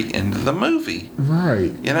very end of the movie.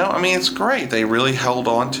 Right. It's great. They really held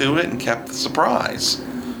on to it and kept the surprise.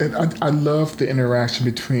 And I love the interaction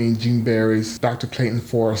between Gene Barry's Dr. Clayton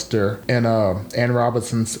Forrester and Anne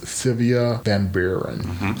Robinson's Sylvia Van Buren.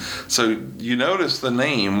 Mm-hmm. So you notice the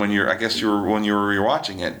name when you were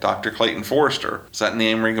rewatching it, Dr. Clayton Forrester. Does that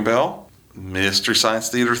name ring a bell? Mystery Science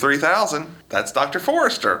Theater 3000. That's Dr.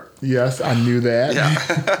 Forrester. Yes, I knew that.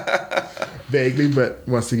 Yeah. Vaguely, but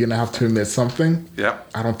once again, I have to admit something. Yep.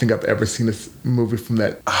 I don't think I've ever seen a movie from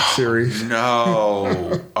that series.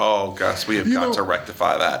 No. Oh, Gus, we have got to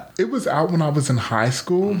rectify that. It was out when I was in high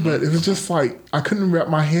school, but it was just like, I couldn't wrap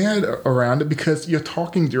my head around it because you're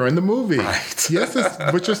talking during the movie. Right. Yes,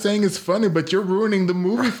 what you're saying is funny, but you're ruining the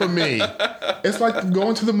movie for me. It's like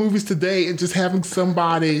going to the movies today and just having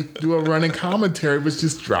somebody do a running commentary, which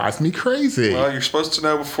just drives me crazy. Well, you're supposed to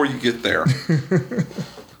know before you get there.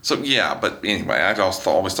 So, yeah, but anyway, I always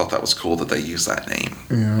thought that was cool that they used that name.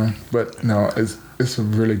 Yeah, but no, it's a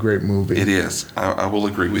really great movie. It is. I will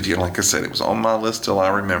agree with you. Like I said, it was on my list till I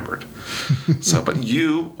remembered. But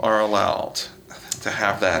you are allowed to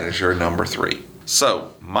have that as your number 3.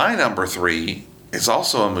 So, my number 3 is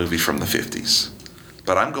also a movie from the 50s.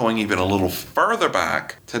 But I'm going even a little further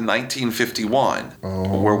back to 1951,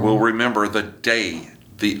 where we'll remember the day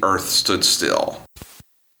the Earth stood still.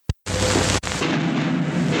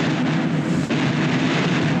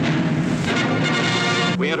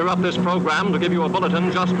 We interrupt this program to give you a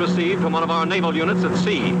bulletin just received from one of our naval units at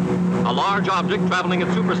sea. A large object traveling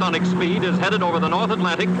at supersonic speed is headed over the North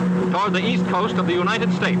Atlantic toward the east coast of the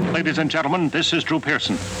United States. Ladies and gentlemen, this is Drew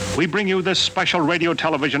Pearson. We bring you this special radio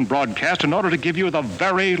television broadcast in order to give you the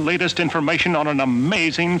very latest information on an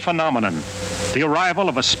amazing phenomenon. The arrival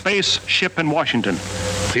of a spaceship in Washington.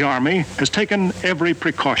 The Army has taken every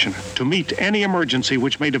precaution to meet any emergency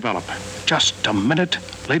which may develop. Just a minute,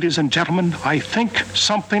 ladies and gentlemen, I think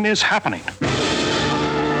something is happening.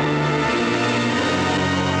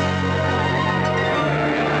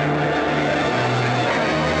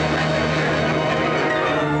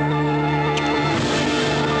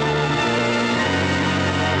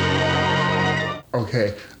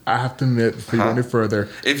 Okay, I have to admit, before you go any further.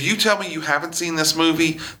 If you tell me you haven't seen this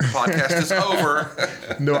movie, the podcast is over.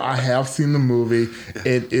 No, I have seen the movie.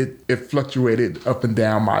 It fluctuated up and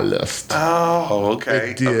down my list. Oh,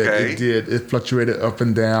 okay. It did. It fluctuated up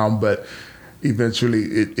and down, but eventually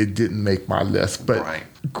it didn't make my list. But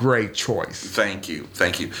great choice. Thank you.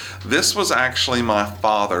 This was actually my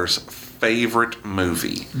father's favorite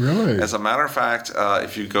movie. Really? As a matter of fact,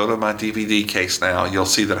 if you go to my DVD case now, you'll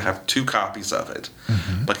see that I have 2 copies of it.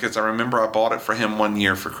 Mm-hmm. Because I remember I bought it for him one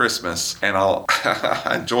year for Christmas, and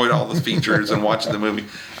I enjoyed all the features and watching the movie.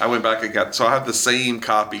 I went back and so I have the same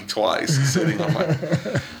copy twice sitting on my...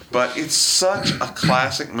 But it's such a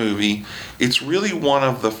classic movie. It's really one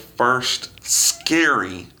of the first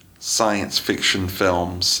scary science fiction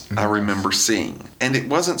films I remember seeing. And it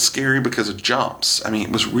wasn't scary because of jumps. I mean,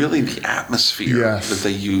 it was really the atmosphere that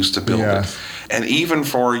they used to build it. And even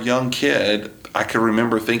for a young kid, I could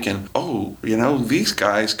remember thinking, these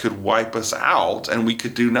guys could wipe us out and we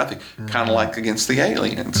could do nothing. Kind of like against the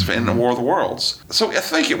aliens in the War of the Worlds. So I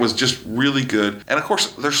think it was just really good. And of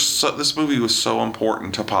course, this movie was so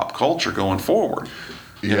important to pop culture going forward.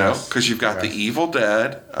 You know, because you've got the Evil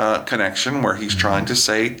Dead connection where he's trying to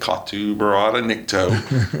say Klaatu Barada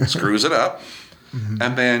Nikto, screws it up. Mm-hmm.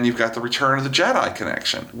 And then you've got the Return of the Jedi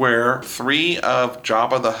connection, where 3 of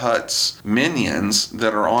Jabba the Hutt's minions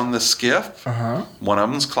that are on the skiff, one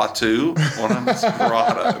of them's Klaatu, one of them's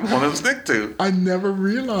Barada, and one of them's Nikto. I never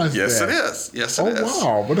realized that. Yes, it is. Yes, it is. Oh,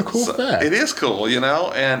 wow. What a cool fact. It is cool,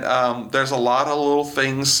 and there's a lot of little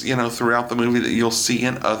things, throughout the movie that you'll see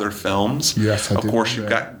in other films. Yes, I do. Of course, you've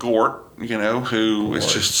got Gort, who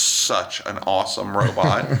is just such an awesome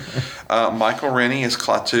robot. Michael Rennie is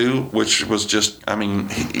Klaatu, which was just,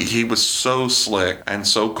 he was so slick and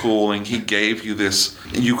so cool, and he gave you this,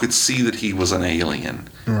 you could see that he was an alien,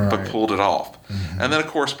 but pulled it off. Mm-hmm. And then, of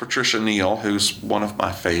course, Patricia Neal, who's one of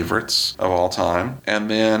my favorites of all time. And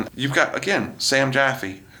then you've got, again, Sam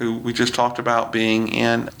Jaffe, who we just talked about being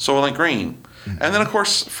in Soylent Green. Mm-hmm. And then, of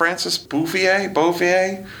course, Frances Beauvier,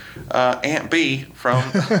 Aunt B from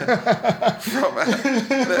the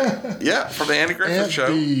Andy Griffith Show.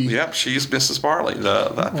 Yep, she's Mrs. Barley,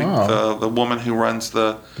 the woman who runs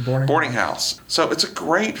the boarding house. So it's a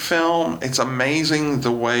great film. It's amazing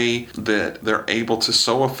the way that they're able to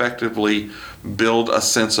so effectively build a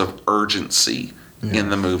sense of urgency in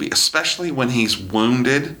the movie, especially when he's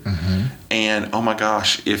wounded. Mm-hmm. And oh my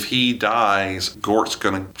gosh, if he dies, Gort's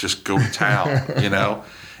gonna just go to town,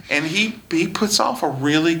 And he puts off a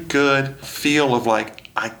really good feel of like,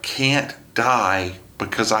 I can't die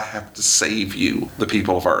because I have to save you, the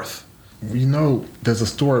people of Earth. There's a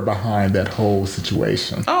story behind that whole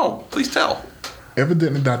situation. Oh, please tell.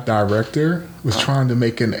 Evidently, that director was trying to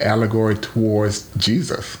make an allegory towards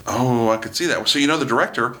Jesus. Oh, I could see that. So the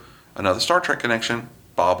director, another Star Trek connection,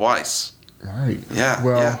 Bob Weiss. Right. Yeah.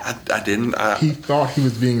 Well, I didn't. He thought he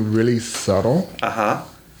was being really subtle. Uh-huh.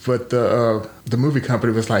 But the movie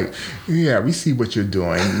company was like, yeah, we see what you're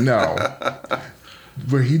doing. No.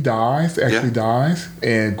 Where he dies,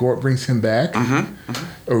 and Gort brings him back. Mm-hmm.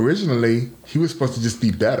 Mm-hmm. Originally, he was supposed to just be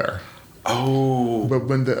better. Oh. But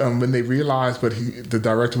when they realized what the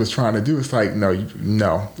director was trying to do, it's like,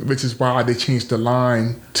 no. Which is why they changed the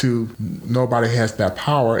line to nobody has that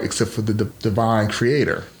power except for the divine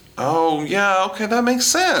creator. Oh, yeah, okay, that makes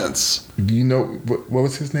sense. What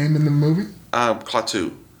was his name in the movie?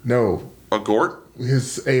 Klaatu. No. Gort?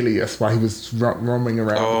 His alias while he was roaming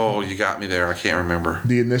around. Oh, you got me there. I can't remember.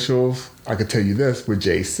 The initials, I could tell you this, were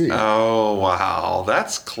JC. Oh, wow.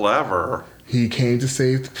 That's clever. He came to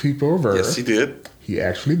save the people of Earth. Yes, he did. He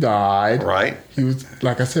actually died. Right. He was,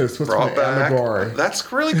 like I said, it's supposed to be an allegory.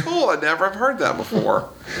 That's really cool. I never have heard that before.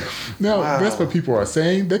 No, that's what people are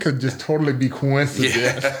saying. They could just totally be coincidence.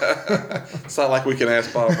 Yeah. It's not like we can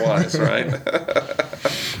ask Bob Weiss, right?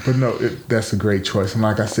 But no, that's a great choice. And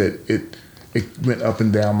like I said, it went up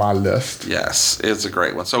and down my list. Yes, it's a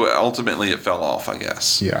great one. So ultimately it fell off, I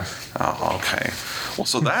guess. Yeah. Oh, okay. Well,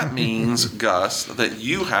 so that means, Gus, that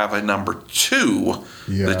you have a number 2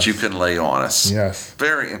 that you can lay on us. Yes.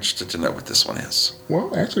 Very interested to know what this one is.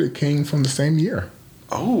 Well, actually, it came from the same year.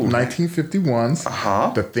 Oh. 1951's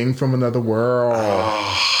The Thing from Another World.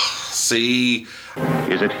 Oh, see?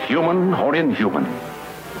 Is it human or inhuman?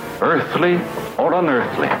 Earthly or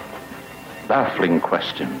unearthly? Baffling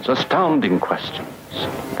questions, astounding questions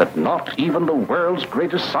that not even the world's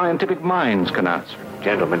greatest scientific minds can answer.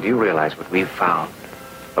 Gentlemen, do you realize what we've found?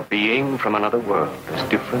 A being from another world, as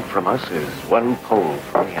different from us as one pole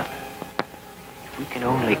from the other. If we can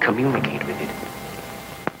only communicate with it.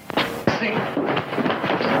 See?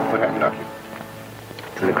 What happened, Doctor?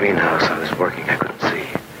 In the greenhouse, I was working. I couldn't see.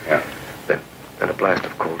 Yeah. Then a blast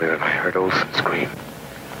of cold air, and I heard Olson scream.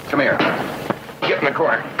 Come here. Get in the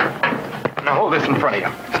corner. Now hold this in front of you.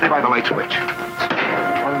 Stay by the light switch.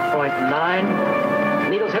 1.9.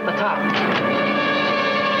 Needles hit the top.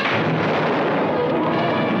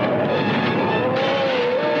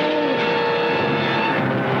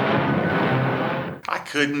 I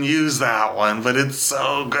couldn't use that one, but it's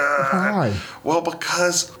so good. Why? Well,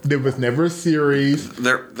 because there was never a series.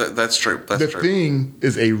 That's true. That's true. The Thing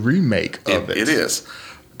is a remake of it. It is.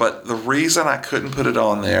 But the reason I couldn't put it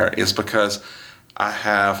on there is because I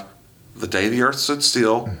have The Day the Earth Stood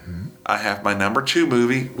Still. Mm-hmm. I have my number 2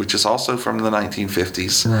 movie, which is also from the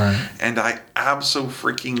 1950s. Right. And I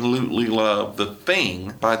absolutely love The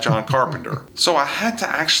Thing by John Carpenter. So I had to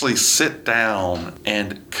actually sit down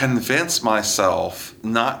and convince myself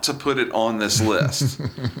not to put it on this list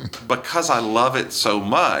because I love it so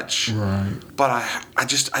much. Right. But I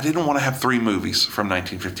didn't want to have 3 movies from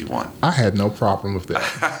 1951. I had no problem with that.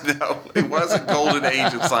 No, it was a golden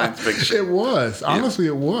age of science fiction. It was. Honestly,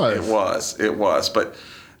 it was. It was. But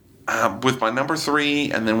with my number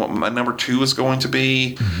 3 and then what my number 2 is going to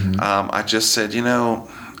be, I just said, and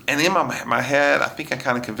in my head, I think I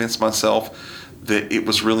kind of convinced myself that it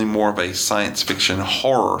was really more of a science fiction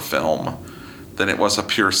horror film than it was a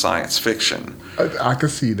pure science fiction. I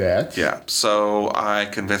could see that. Yeah, so I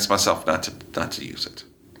convinced myself not to use it.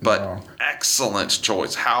 But excellent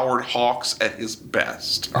choice. Howard Hawks at his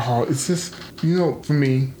best. Oh, it's just, for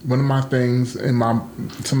me, one of my things in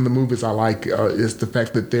some of the movies I like is the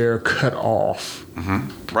fact that they're cut off.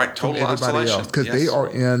 Mm-hmm. Right, total isolation. Because they are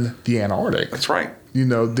in the Antarctic. That's right.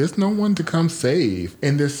 There's no one to come save.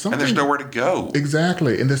 And there's nowhere to go.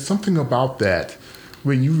 Exactly. And there's something about that.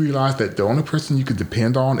 When you realize that the only person you can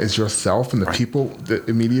depend on is yourself and the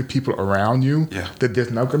immediate people around you, that there's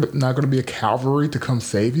not going to be a cavalry to come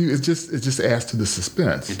save you, it just adds to the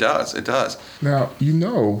suspense. It does. Now, you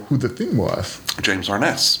know who the Thing was. James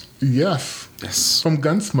Arness. Yes. From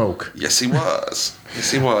Gunsmoke. Yes, he was.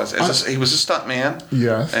 He was a stunt man.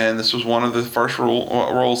 Yes. And this was one of the first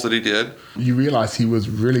roles that he did. You realize he was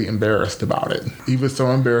really embarrassed about it. He was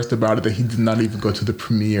so embarrassed about it that he did not even go to the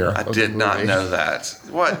premiere of the movie. I did not know that.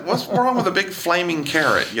 What's wrong with a big flaming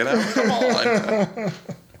carrot, Come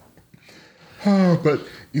on. But,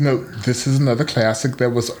 this is another classic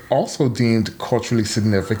that was also deemed culturally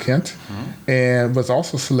significant and was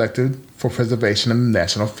also selected for preservation in the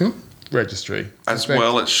National Film Registry. As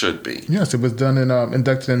well it should be. Yes, it was done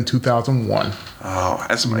inducted in 2001. Oh,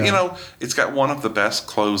 it's got one of the best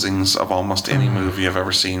closings of almost any movie I've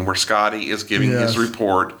ever seen, where Scotty is giving his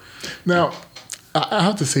report. Now, I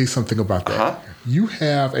have to say something about that. You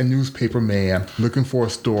have a newspaper man looking for a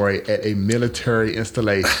story at a military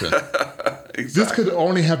installation. Exactly. This could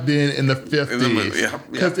only have been in the 50s.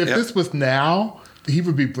 Because if this was now, he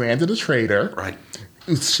would be branded a traitor. Right.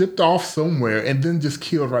 Shipped off somewhere and then just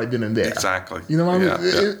killed right then and there. Exactly. You know what I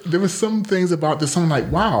mean? There was some things about this. I'm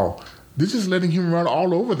like, wow, they're just letting him run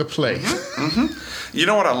all over the place. Mm-hmm. You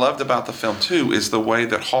know what I loved about the film, too, is the way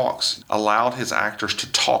that Hawks allowed his actors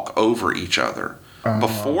to talk over each other.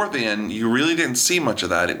 Before then, you really didn't see much of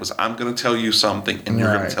that. It was, I'm going to tell you something and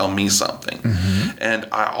you're going to tell me something. Mm-hmm. And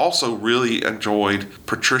I also really enjoyed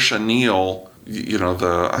Patricia Neal.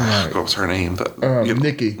 What was her name?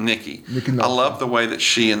 Nikki. I love the way that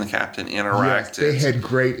she and the captain interacted. Yes, they had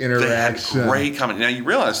great interaction. They had great comedy. Now you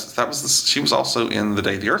realize she was also in The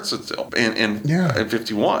Day the Earth Stood Still in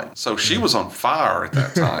 51. So she was on fire at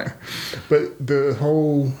that time. But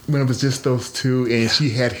when it was just those two and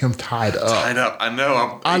she had him tied up. I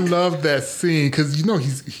know. I love that scene because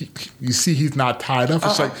you see he's not tied up.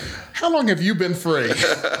 It's like, how long have you been free?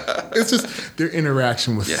 It's just their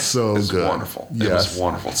interaction was so good. Wonderful. Yes. It was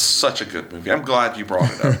wonderful. It's such a good movie. I'm glad you brought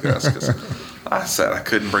it up, Gus, because I said I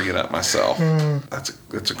couldn't bring it up myself.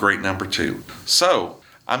 That's a great number 2. So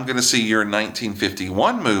I'm going to see your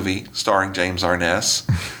 1951 movie starring James Arness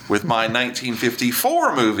with my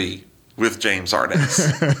 1954 movie with James Arness.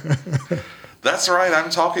 That's right, I'm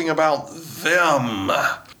talking about Them,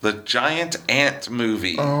 the giant ant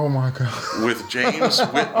movie. Oh my God. With James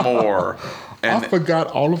Whitmore. And I forgot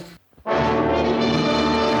all of...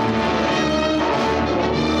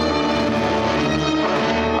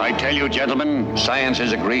 I tell you, gentlemen, science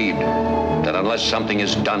has agreed that unless something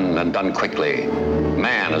is done and done quickly,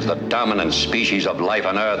 man, as the dominant species of life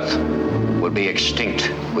on Earth, will be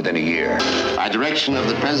extinct within a year. By direction of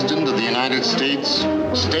the President of the United States,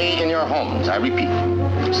 stay in your homes. I repeat,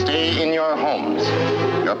 stay in your homes.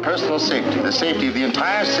 Your personal safety, the safety of the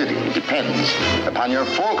entire city, depends upon your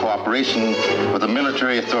full cooperation with the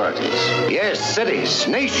military authorities. Yes, cities,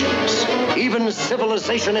 nations, even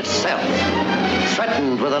civilization itself,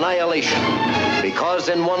 threatened with annihilation because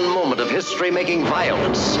in one moment of history-making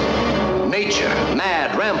violence, nature,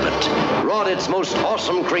 mad, rampant, wrought its most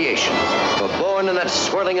awesome creation. For born in that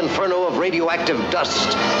swirling inferno of radioactive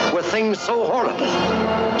dust were things so horrible,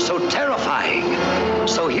 so terrifying,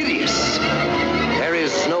 so hideous. There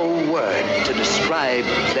is no word to describe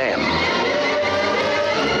them.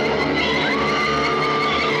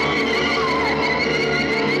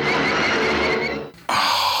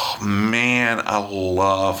 Man, I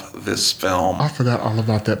love this film. I forgot all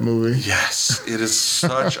about that movie. Yes, it is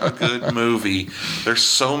such a good movie. There's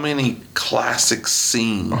so many classic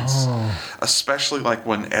scenes, especially like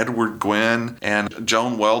when Edward Gwynn and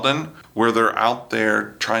Joan Weldon, where they're out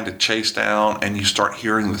there trying to chase down and you start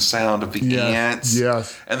hearing the sound of the ants.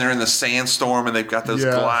 Yes. And they're in the sandstorm and they've got those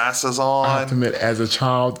glasses on. I have to admit, as a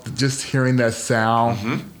child, just hearing that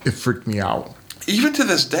sound, it freaked me out. Even to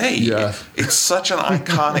this day, it's such an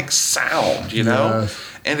iconic sound, you know? Yes.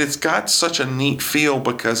 And it's got such a neat feel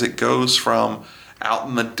because it goes from out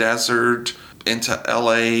in the desert into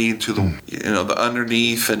LA to the the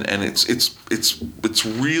underneath, and it's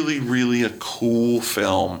really, really a cool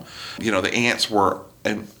film. You know, the ants were,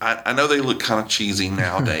 and I know they look kind of cheesy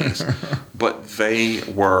nowadays, but they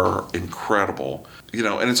were incredible. You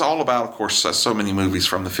know, and it's all about, of course, so many movies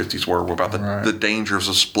from the 50s were about the dangers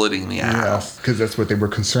of splitting the atom. Yes, because that's what they were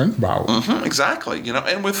concerned about. Exactly. You know,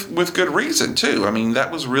 and with good reason, too. I mean, that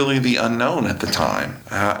was really the unknown at the time.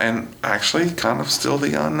 And actually kind of still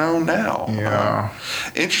the unknown now. Yeah.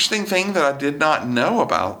 Interesting thing that I did not know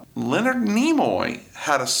about, Leonard Nimoy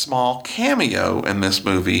had a small cameo in this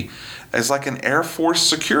movie as like an Air Force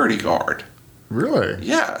security guard. Really?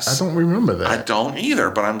 Yes. I don't remember that. I don't either,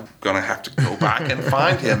 but I'm going to have to go back and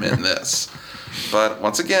find him in this. But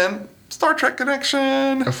once again, Star Trek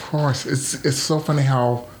connection. Of course. It's so funny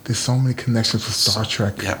how there's so many connections with Star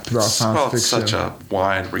Trek throughout science fiction. It's such a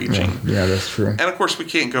wide-reaching. Yeah, that's true. And of course, we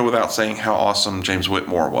can't go without saying how awesome James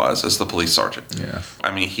Whitmore was as the police sergeant. Yeah.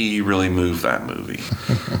 I mean, he really moved that movie.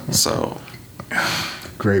 So.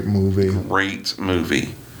 Great movie. Great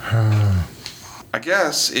movie. I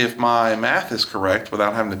guess if my math is correct,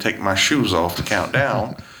 without having to take my shoes off to count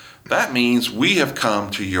down, that means we have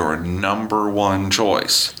come to your number one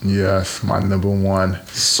choice. Yes, my number one.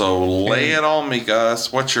 So lay it on me,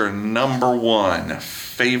 Gus. What's your number one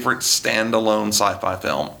favorite standalone sci-fi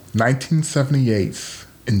film? 1978's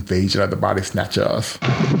Invasion of the Body Snatchers.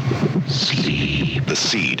 Sleep. The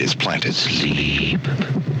seed is planted. Sleep.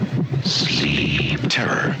 Sleep.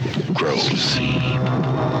 Terror grows. Sleep.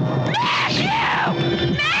 Matthew!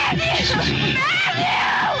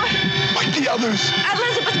 Like the others.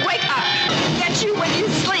 Elizabeth, wake up! Get you when you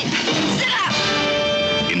sleep. Sit up!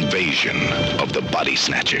 Invasion of the Body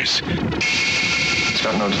Snatchers. It's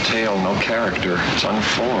got no detail, no character. It's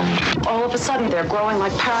unformed. All of a sudden, they're growing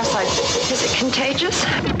like parasites. Is it contagious?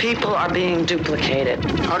 People are being duplicated.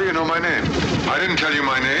 How do you know my name? I didn't tell you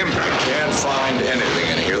my name. Can't find anything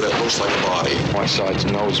in here that looks like a body. One side's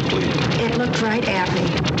nosebleed. It looked right at me.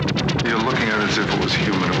 You're looking at it as if it was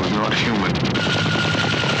human. It was not human.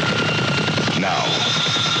 Now,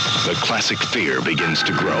 the classic fear begins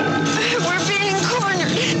to grow. We're being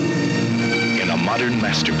cornered. In a modern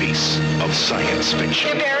masterpiece of science fiction.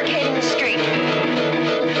 They're barricading the street.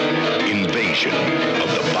 Invasion of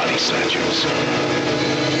the Body Snatchers.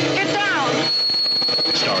 Get down.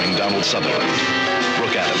 Starring Donald Sutherland,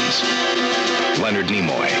 Brooke Adams, Leonard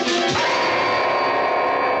Nimoy.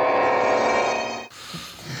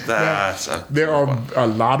 There are a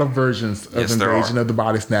lot of versions of Invasion of the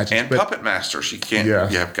Body Snatchers. And Puppet Masters. You can't.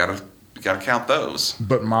 You've got to count those.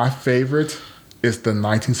 But my favorite is the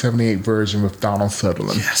 1978 version with Donald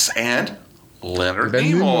Sutherland. Yes, and Leonard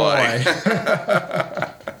Nimoy.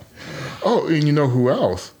 Oh, and you know who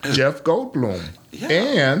else? Jeff Goldblum. Yeah.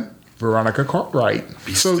 And Veronica Cartwright.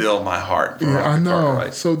 Be Still My Heart, Veronica I know.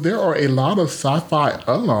 Cartwright. So there are a lot of sci-fi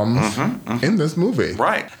alums in this movie.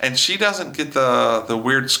 Right. And she doesn't get the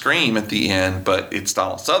weird scream at the end, but it's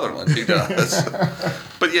Donald Sutherland who does.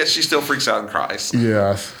 But yes, she still freaks out and cries.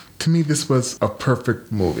 Yes. To me, this was a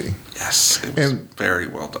perfect movie. Yes, it was very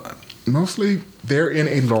well done. Mostly, they're in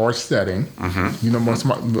a large setting. Mm-hmm. You know, most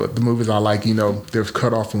of the movies I like, you know, they're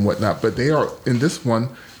cut off and whatnot. But they are, in this one,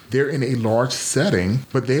 they're in a large setting,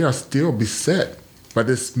 but they are still beset by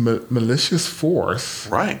this malicious force,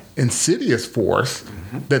 insidious force,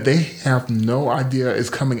 that they have no idea is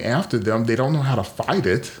coming after them. They don't know how to fight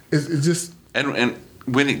it. It's just... And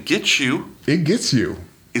when it gets you... It gets you.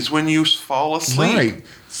 Is when you fall asleep. Right.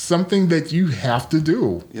 Something that you have to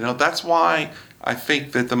do. You know, that's why I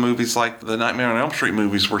think that the movies like the Nightmare on Elm Street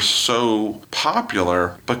movies were so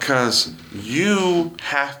popular, because you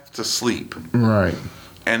have to sleep. Right.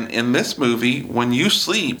 And in this movie, when you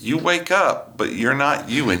sleep, you wake up, but you're not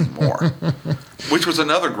you anymore. Which was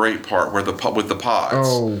another great part with the pods.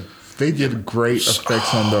 Oh, they did great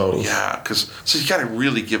effects on those. Yeah, so you got to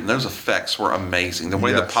really give them, those effects were amazing. The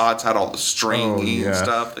way the pods had all the stringy and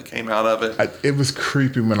stuff that came out of it. It was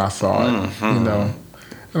creepy when I saw it, you know.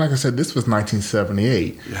 And like I said, this was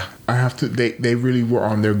 1978. Yeah. I have to, they really were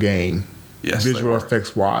on their game. Yes, visual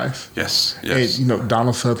effects wise. Yes. And, you know,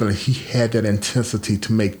 Donald Sutherland, he had that intensity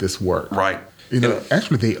to make this work. Right. You know,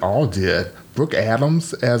 actually, they all did. Brooke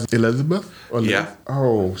Adams as Elizabeth. Yeah.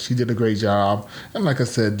 Oh, she did a great job. And like I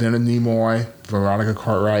said, Leonard Nimoy, Veronica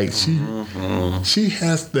Cartwright, she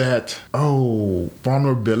has that,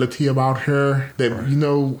 vulnerability about her that, you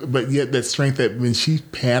know, but yet that strength that when she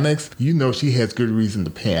panics, you know she has good reason to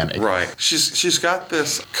panic. Right. She's got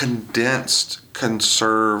this condensed,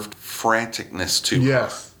 conserved franticness to her.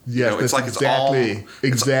 Yes. You know, it's like exactly.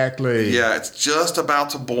 It's just about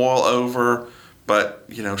to boil over, but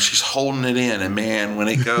you know she's holding it in, and man, when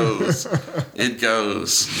it goes, it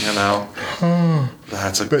goes. You know,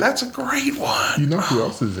 that's a great one. You know who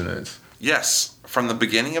else is in it? Yes, from the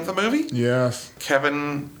beginning of the movie. Yes,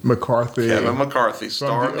 Kevin McCarthy.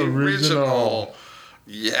 Starred the original.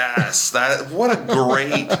 Yes, what a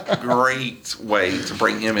great way to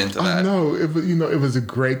bring him into that. I know, it was a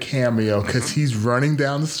great cameo because he's running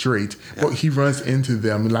down the street. Yeah. Well, he runs into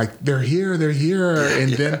them like they're here, and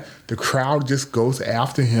then the crowd just goes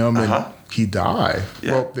after him and he died.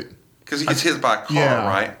 Yeah. Well, because he gets hit by a car,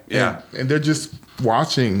 right? Yeah, and they're just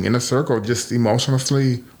watching in a circle, just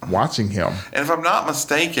emotionlessly watching him. And if I'm not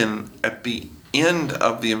mistaken, at the end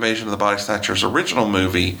of the Invasion of the Body Snatchers original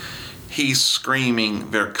movie, he's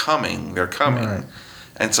screaming, they're coming. Right.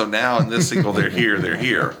 And so now in this sequel, they're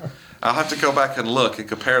here. I'll have to go back and look and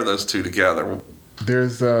compare those two together.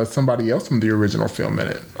 There's somebody else from the original film in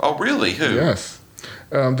it. Oh, really? Who? Yes.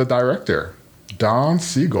 The director, Don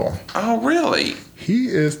Siegel. Oh, really? He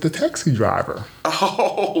is the taxi driver.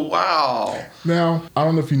 Oh, wow. Now, I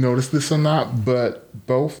don't know if you noticed this or not, but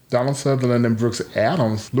both Donald Sutherland and Brooks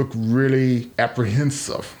Adams look really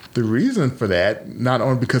apprehensive. The reason for that, not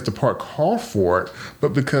only because the part called for it,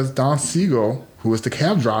 but because Don Siegel, who was the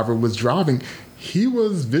cab driver, was driving. He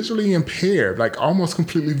was visually impaired, like almost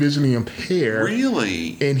completely visually impaired.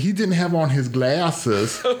 Really? And he didn't have on his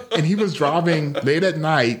glasses, and he was driving late at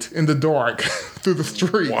night in the dark through the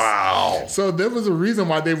streets. Wow. So there was a reason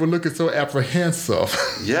why they were looking so apprehensive.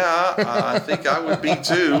 Yeah, I think I would be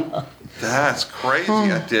too. That's crazy.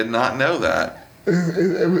 I did not know that.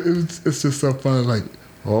 It's just so funny, like,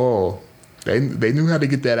 they knew how to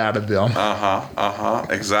get that out of them.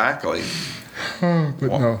 Exactly. But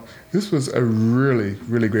no, this was a really,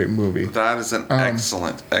 really great movie. That is an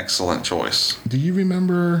excellent choice. Do you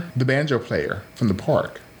remember the banjo player from the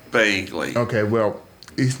park? Vaguely. Okay, well,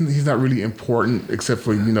 he's not really important except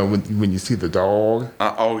for, you know, when you see the dog.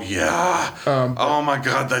 Oh, yeah. Oh, my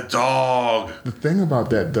God, the dog. The thing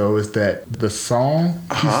about that, though, is that the song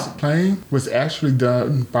he's playing was actually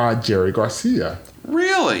done by Jerry Garcia.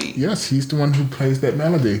 Really? Yes, he's the one who plays that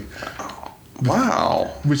melody.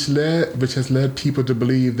 Wow. Which has led people to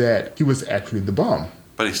believe that he was actually the bum.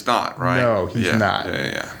 But he's not, right? No, he's not.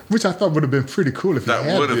 Yeah. Which I thought would have been pretty cool if he had been.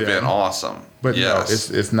 That would have been awesome. But no,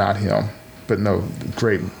 it's not him. But no,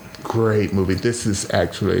 great movie. This is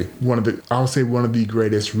actually one of the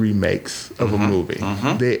greatest remakes of a movie.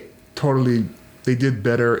 They did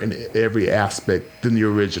better in every aspect than the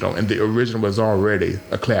original, and the original was already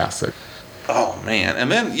a classic. Oh, man.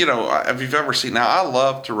 And then, you know, if you've ever seen... Now, I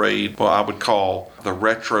love to read what I would call the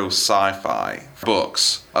retro sci-fi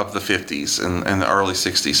books of the 50s and the early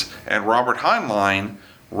 60s. And Robert Heinlein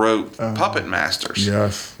wrote Puppet Masters.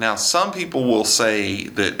 Yes. Now, some people will say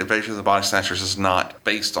that Invasion of the Body Snatchers is not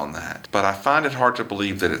based on that, but I find it hard to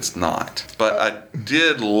believe that it's not. But I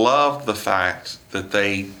did love the fact that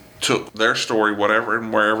they took their story, whatever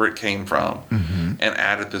and wherever it came from, and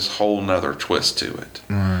added this whole nother twist to it.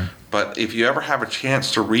 Right. But if you ever have a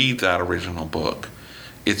chance to read that original book,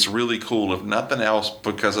 it's really cool, if nothing else,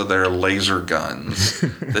 because of their laser guns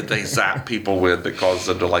that they zap people with that cause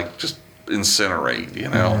them to like just incinerate, you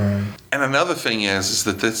know. And another thing is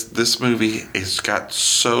that this movie has got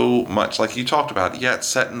so much, like you talked about. Yeah, it's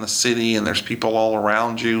set in the city and there's people all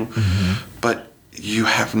around you, but you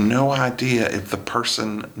have no idea if the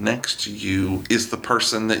person next to you is the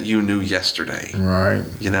person that you knew yesterday. Right.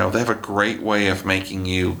 You know, they have a great way of making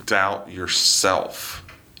you doubt yourself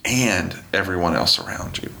and everyone else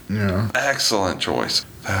around you. Yeah. Excellent choice.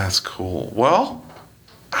 That's cool. Well,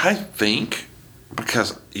 I think,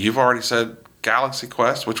 because you've already said Galaxy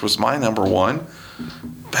Quest, which was my number one,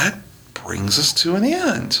 that brings us to an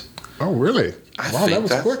end. Oh, really? Wow, that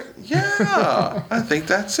was quick. Yeah, I think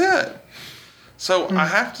that's it. So I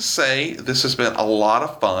have to say, this has been a lot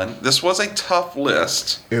of fun. This was a tough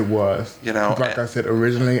list. It was. You know, like I said,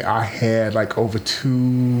 originally I had like over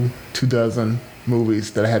two dozen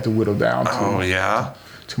movies that I had to whittle down to. Oh, yeah?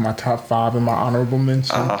 To my top 5 and my honorable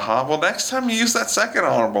mention. Well, next time you use that second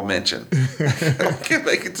honorable mention. I can't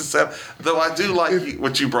make it to 7. Though I do like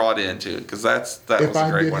what you brought into it, because that was a great one.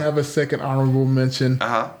 If I did have a second honorable mention,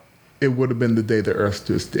 it would have been The Day the Earth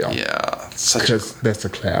Stood Still. Yeah. Because that's a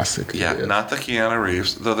classic. Yeah, not the Keanu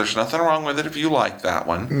Reeves. Though there's nothing wrong with it if you like that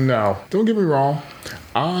one. No. Don't get me wrong.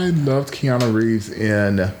 I loved Keanu Reeves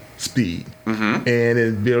in Speed. And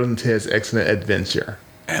in Bill and Ted's Excellent Adventure.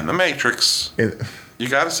 And The Matrix. You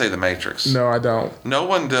got to say The Matrix. No, I don't. No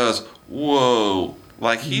one does, whoa,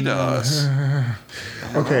 like he does.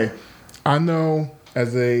 Okay. I know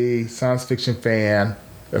as a science fiction fan,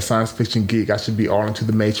 a science fiction geek, I should be all into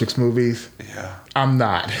the Matrix movies. Yeah. I'm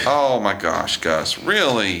not. Oh my gosh, Gus.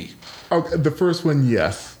 Really? Okay, the first one,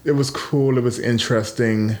 yes. It was cool. It was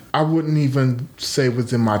interesting. I wouldn't even say it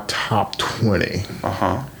was in my top 20.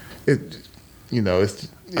 It's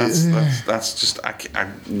that's just, I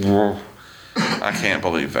can't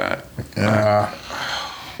believe that.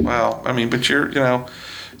 Well, I mean, but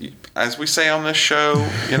as we say on this show,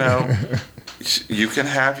 you can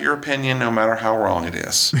have your opinion no matter how wrong it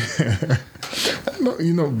is.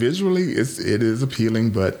 Visually, it is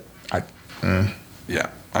appealing, but Yeah,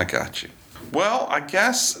 I got you. Well, I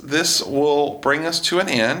guess this will bring us to an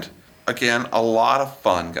end. Again, a lot of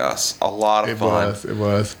fun, Gus. A lot of fun. It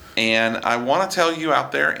was. And I want to tell you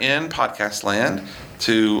out there in podcast land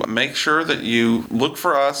to make sure that you look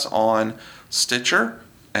for us on Stitcher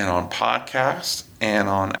and on Podcast and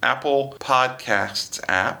on Apple Podcasts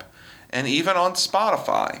app and even on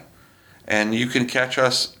Spotify. And you can catch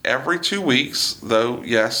us every 2 weeks, though,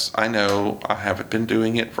 yes, I know I haven't been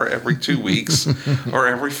doing it for every 2 weeks or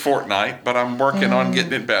every fortnight, but I'm working on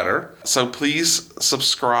getting it better. So please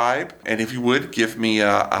subscribe. And if you would, give me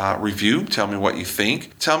a review. Tell me what you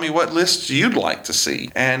think. Tell me what lists you'd like to see.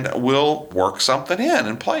 And we'll work something in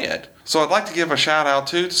and play it. So I'd like to give a shout out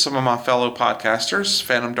to some of my fellow podcasters,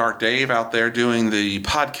 Phantom Dark Dave out there doing the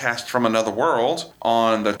podcast from another world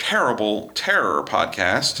on the Terrible Terror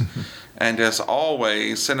podcast. And as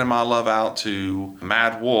always, sending my love out to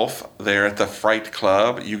Mad Wolf there at the Fright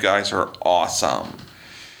Club. You guys are awesome.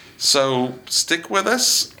 So stick with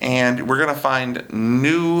us, and we're going to find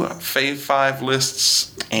new Fave 5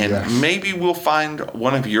 lists, and maybe we'll find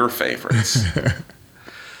one of your favorites.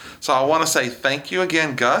 So I want to say thank you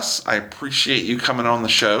again, Gus. I appreciate you coming on the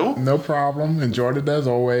show. No problem. Enjoyed it as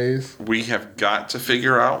always. We have got to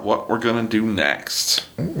figure out what we're going to do next.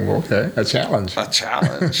 Okay. A challenge.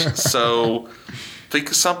 So think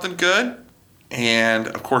of something good. And,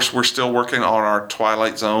 of course, we're still working on our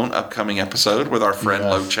Twilight Zone upcoming episode with our friend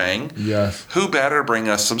Lo Chang. Yes. Who better bring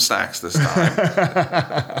us some snacks this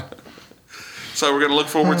time? So we're going to look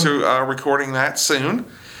forward to recording that soon.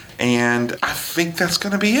 And I think that's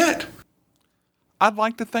going to be it. I'd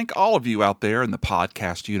like to thank all of you out there in the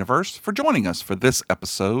podcast universe for joining us for this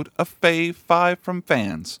episode of Fave 5 from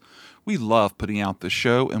Fans. We love putting out this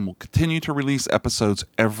show and will continue to release episodes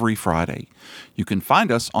every Friday. You can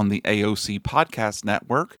find us on the AOC Podcast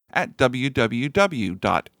Network at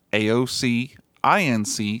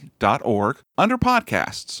www.aocinc.org. Under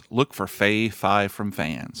podcasts, look for Fave 5 from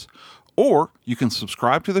Fans. Or you can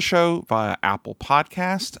subscribe to the show via Apple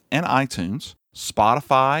Podcast and iTunes,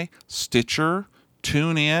 Spotify, Stitcher,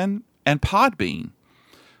 TuneIn, and Podbean.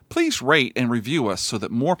 Please rate and review us so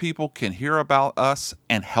that more people can hear about us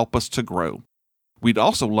and help us to grow. We'd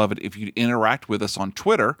also love it if you'd interact with us on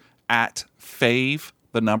Twitter at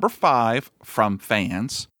fave5from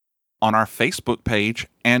fans, on our Facebook page,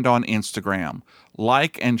 and on Instagram.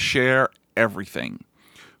 Like and share everything.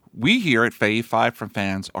 We here at Fave 5 from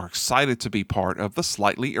Fans are excited to be part of the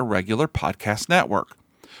Slightly Irregular Podcast Network.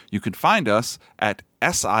 You can find us at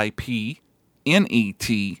sipnet.us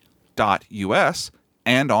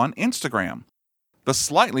and on Instagram. The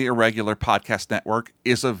Slightly Irregular Podcast Network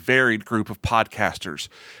is a varied group of podcasters.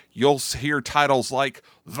 You'll hear titles like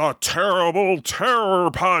The Terrible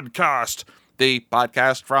Terror Podcast, the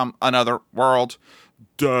podcast from another world,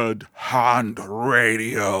 Dead Hand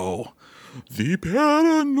Radio, the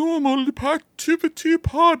Paranormal Activity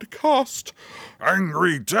Podcast,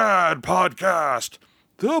 Angry Dad Podcast,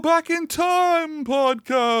 the Back in Time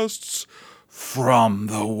Podcasts, From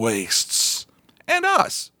the Wastes, and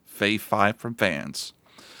us, Fave 5 from Fans.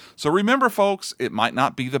 So remember, folks, it might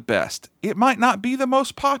not be the best. It might not be the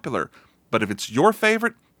most popular. But if it's your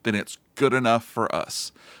favorite, then it's good enough for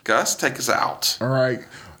us. Gus, take us out. All right.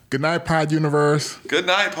 Good night, Pod Universe. Good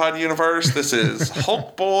night, Pod Universe. This is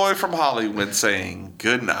Hulk Boy from Hollywood saying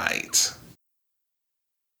good night.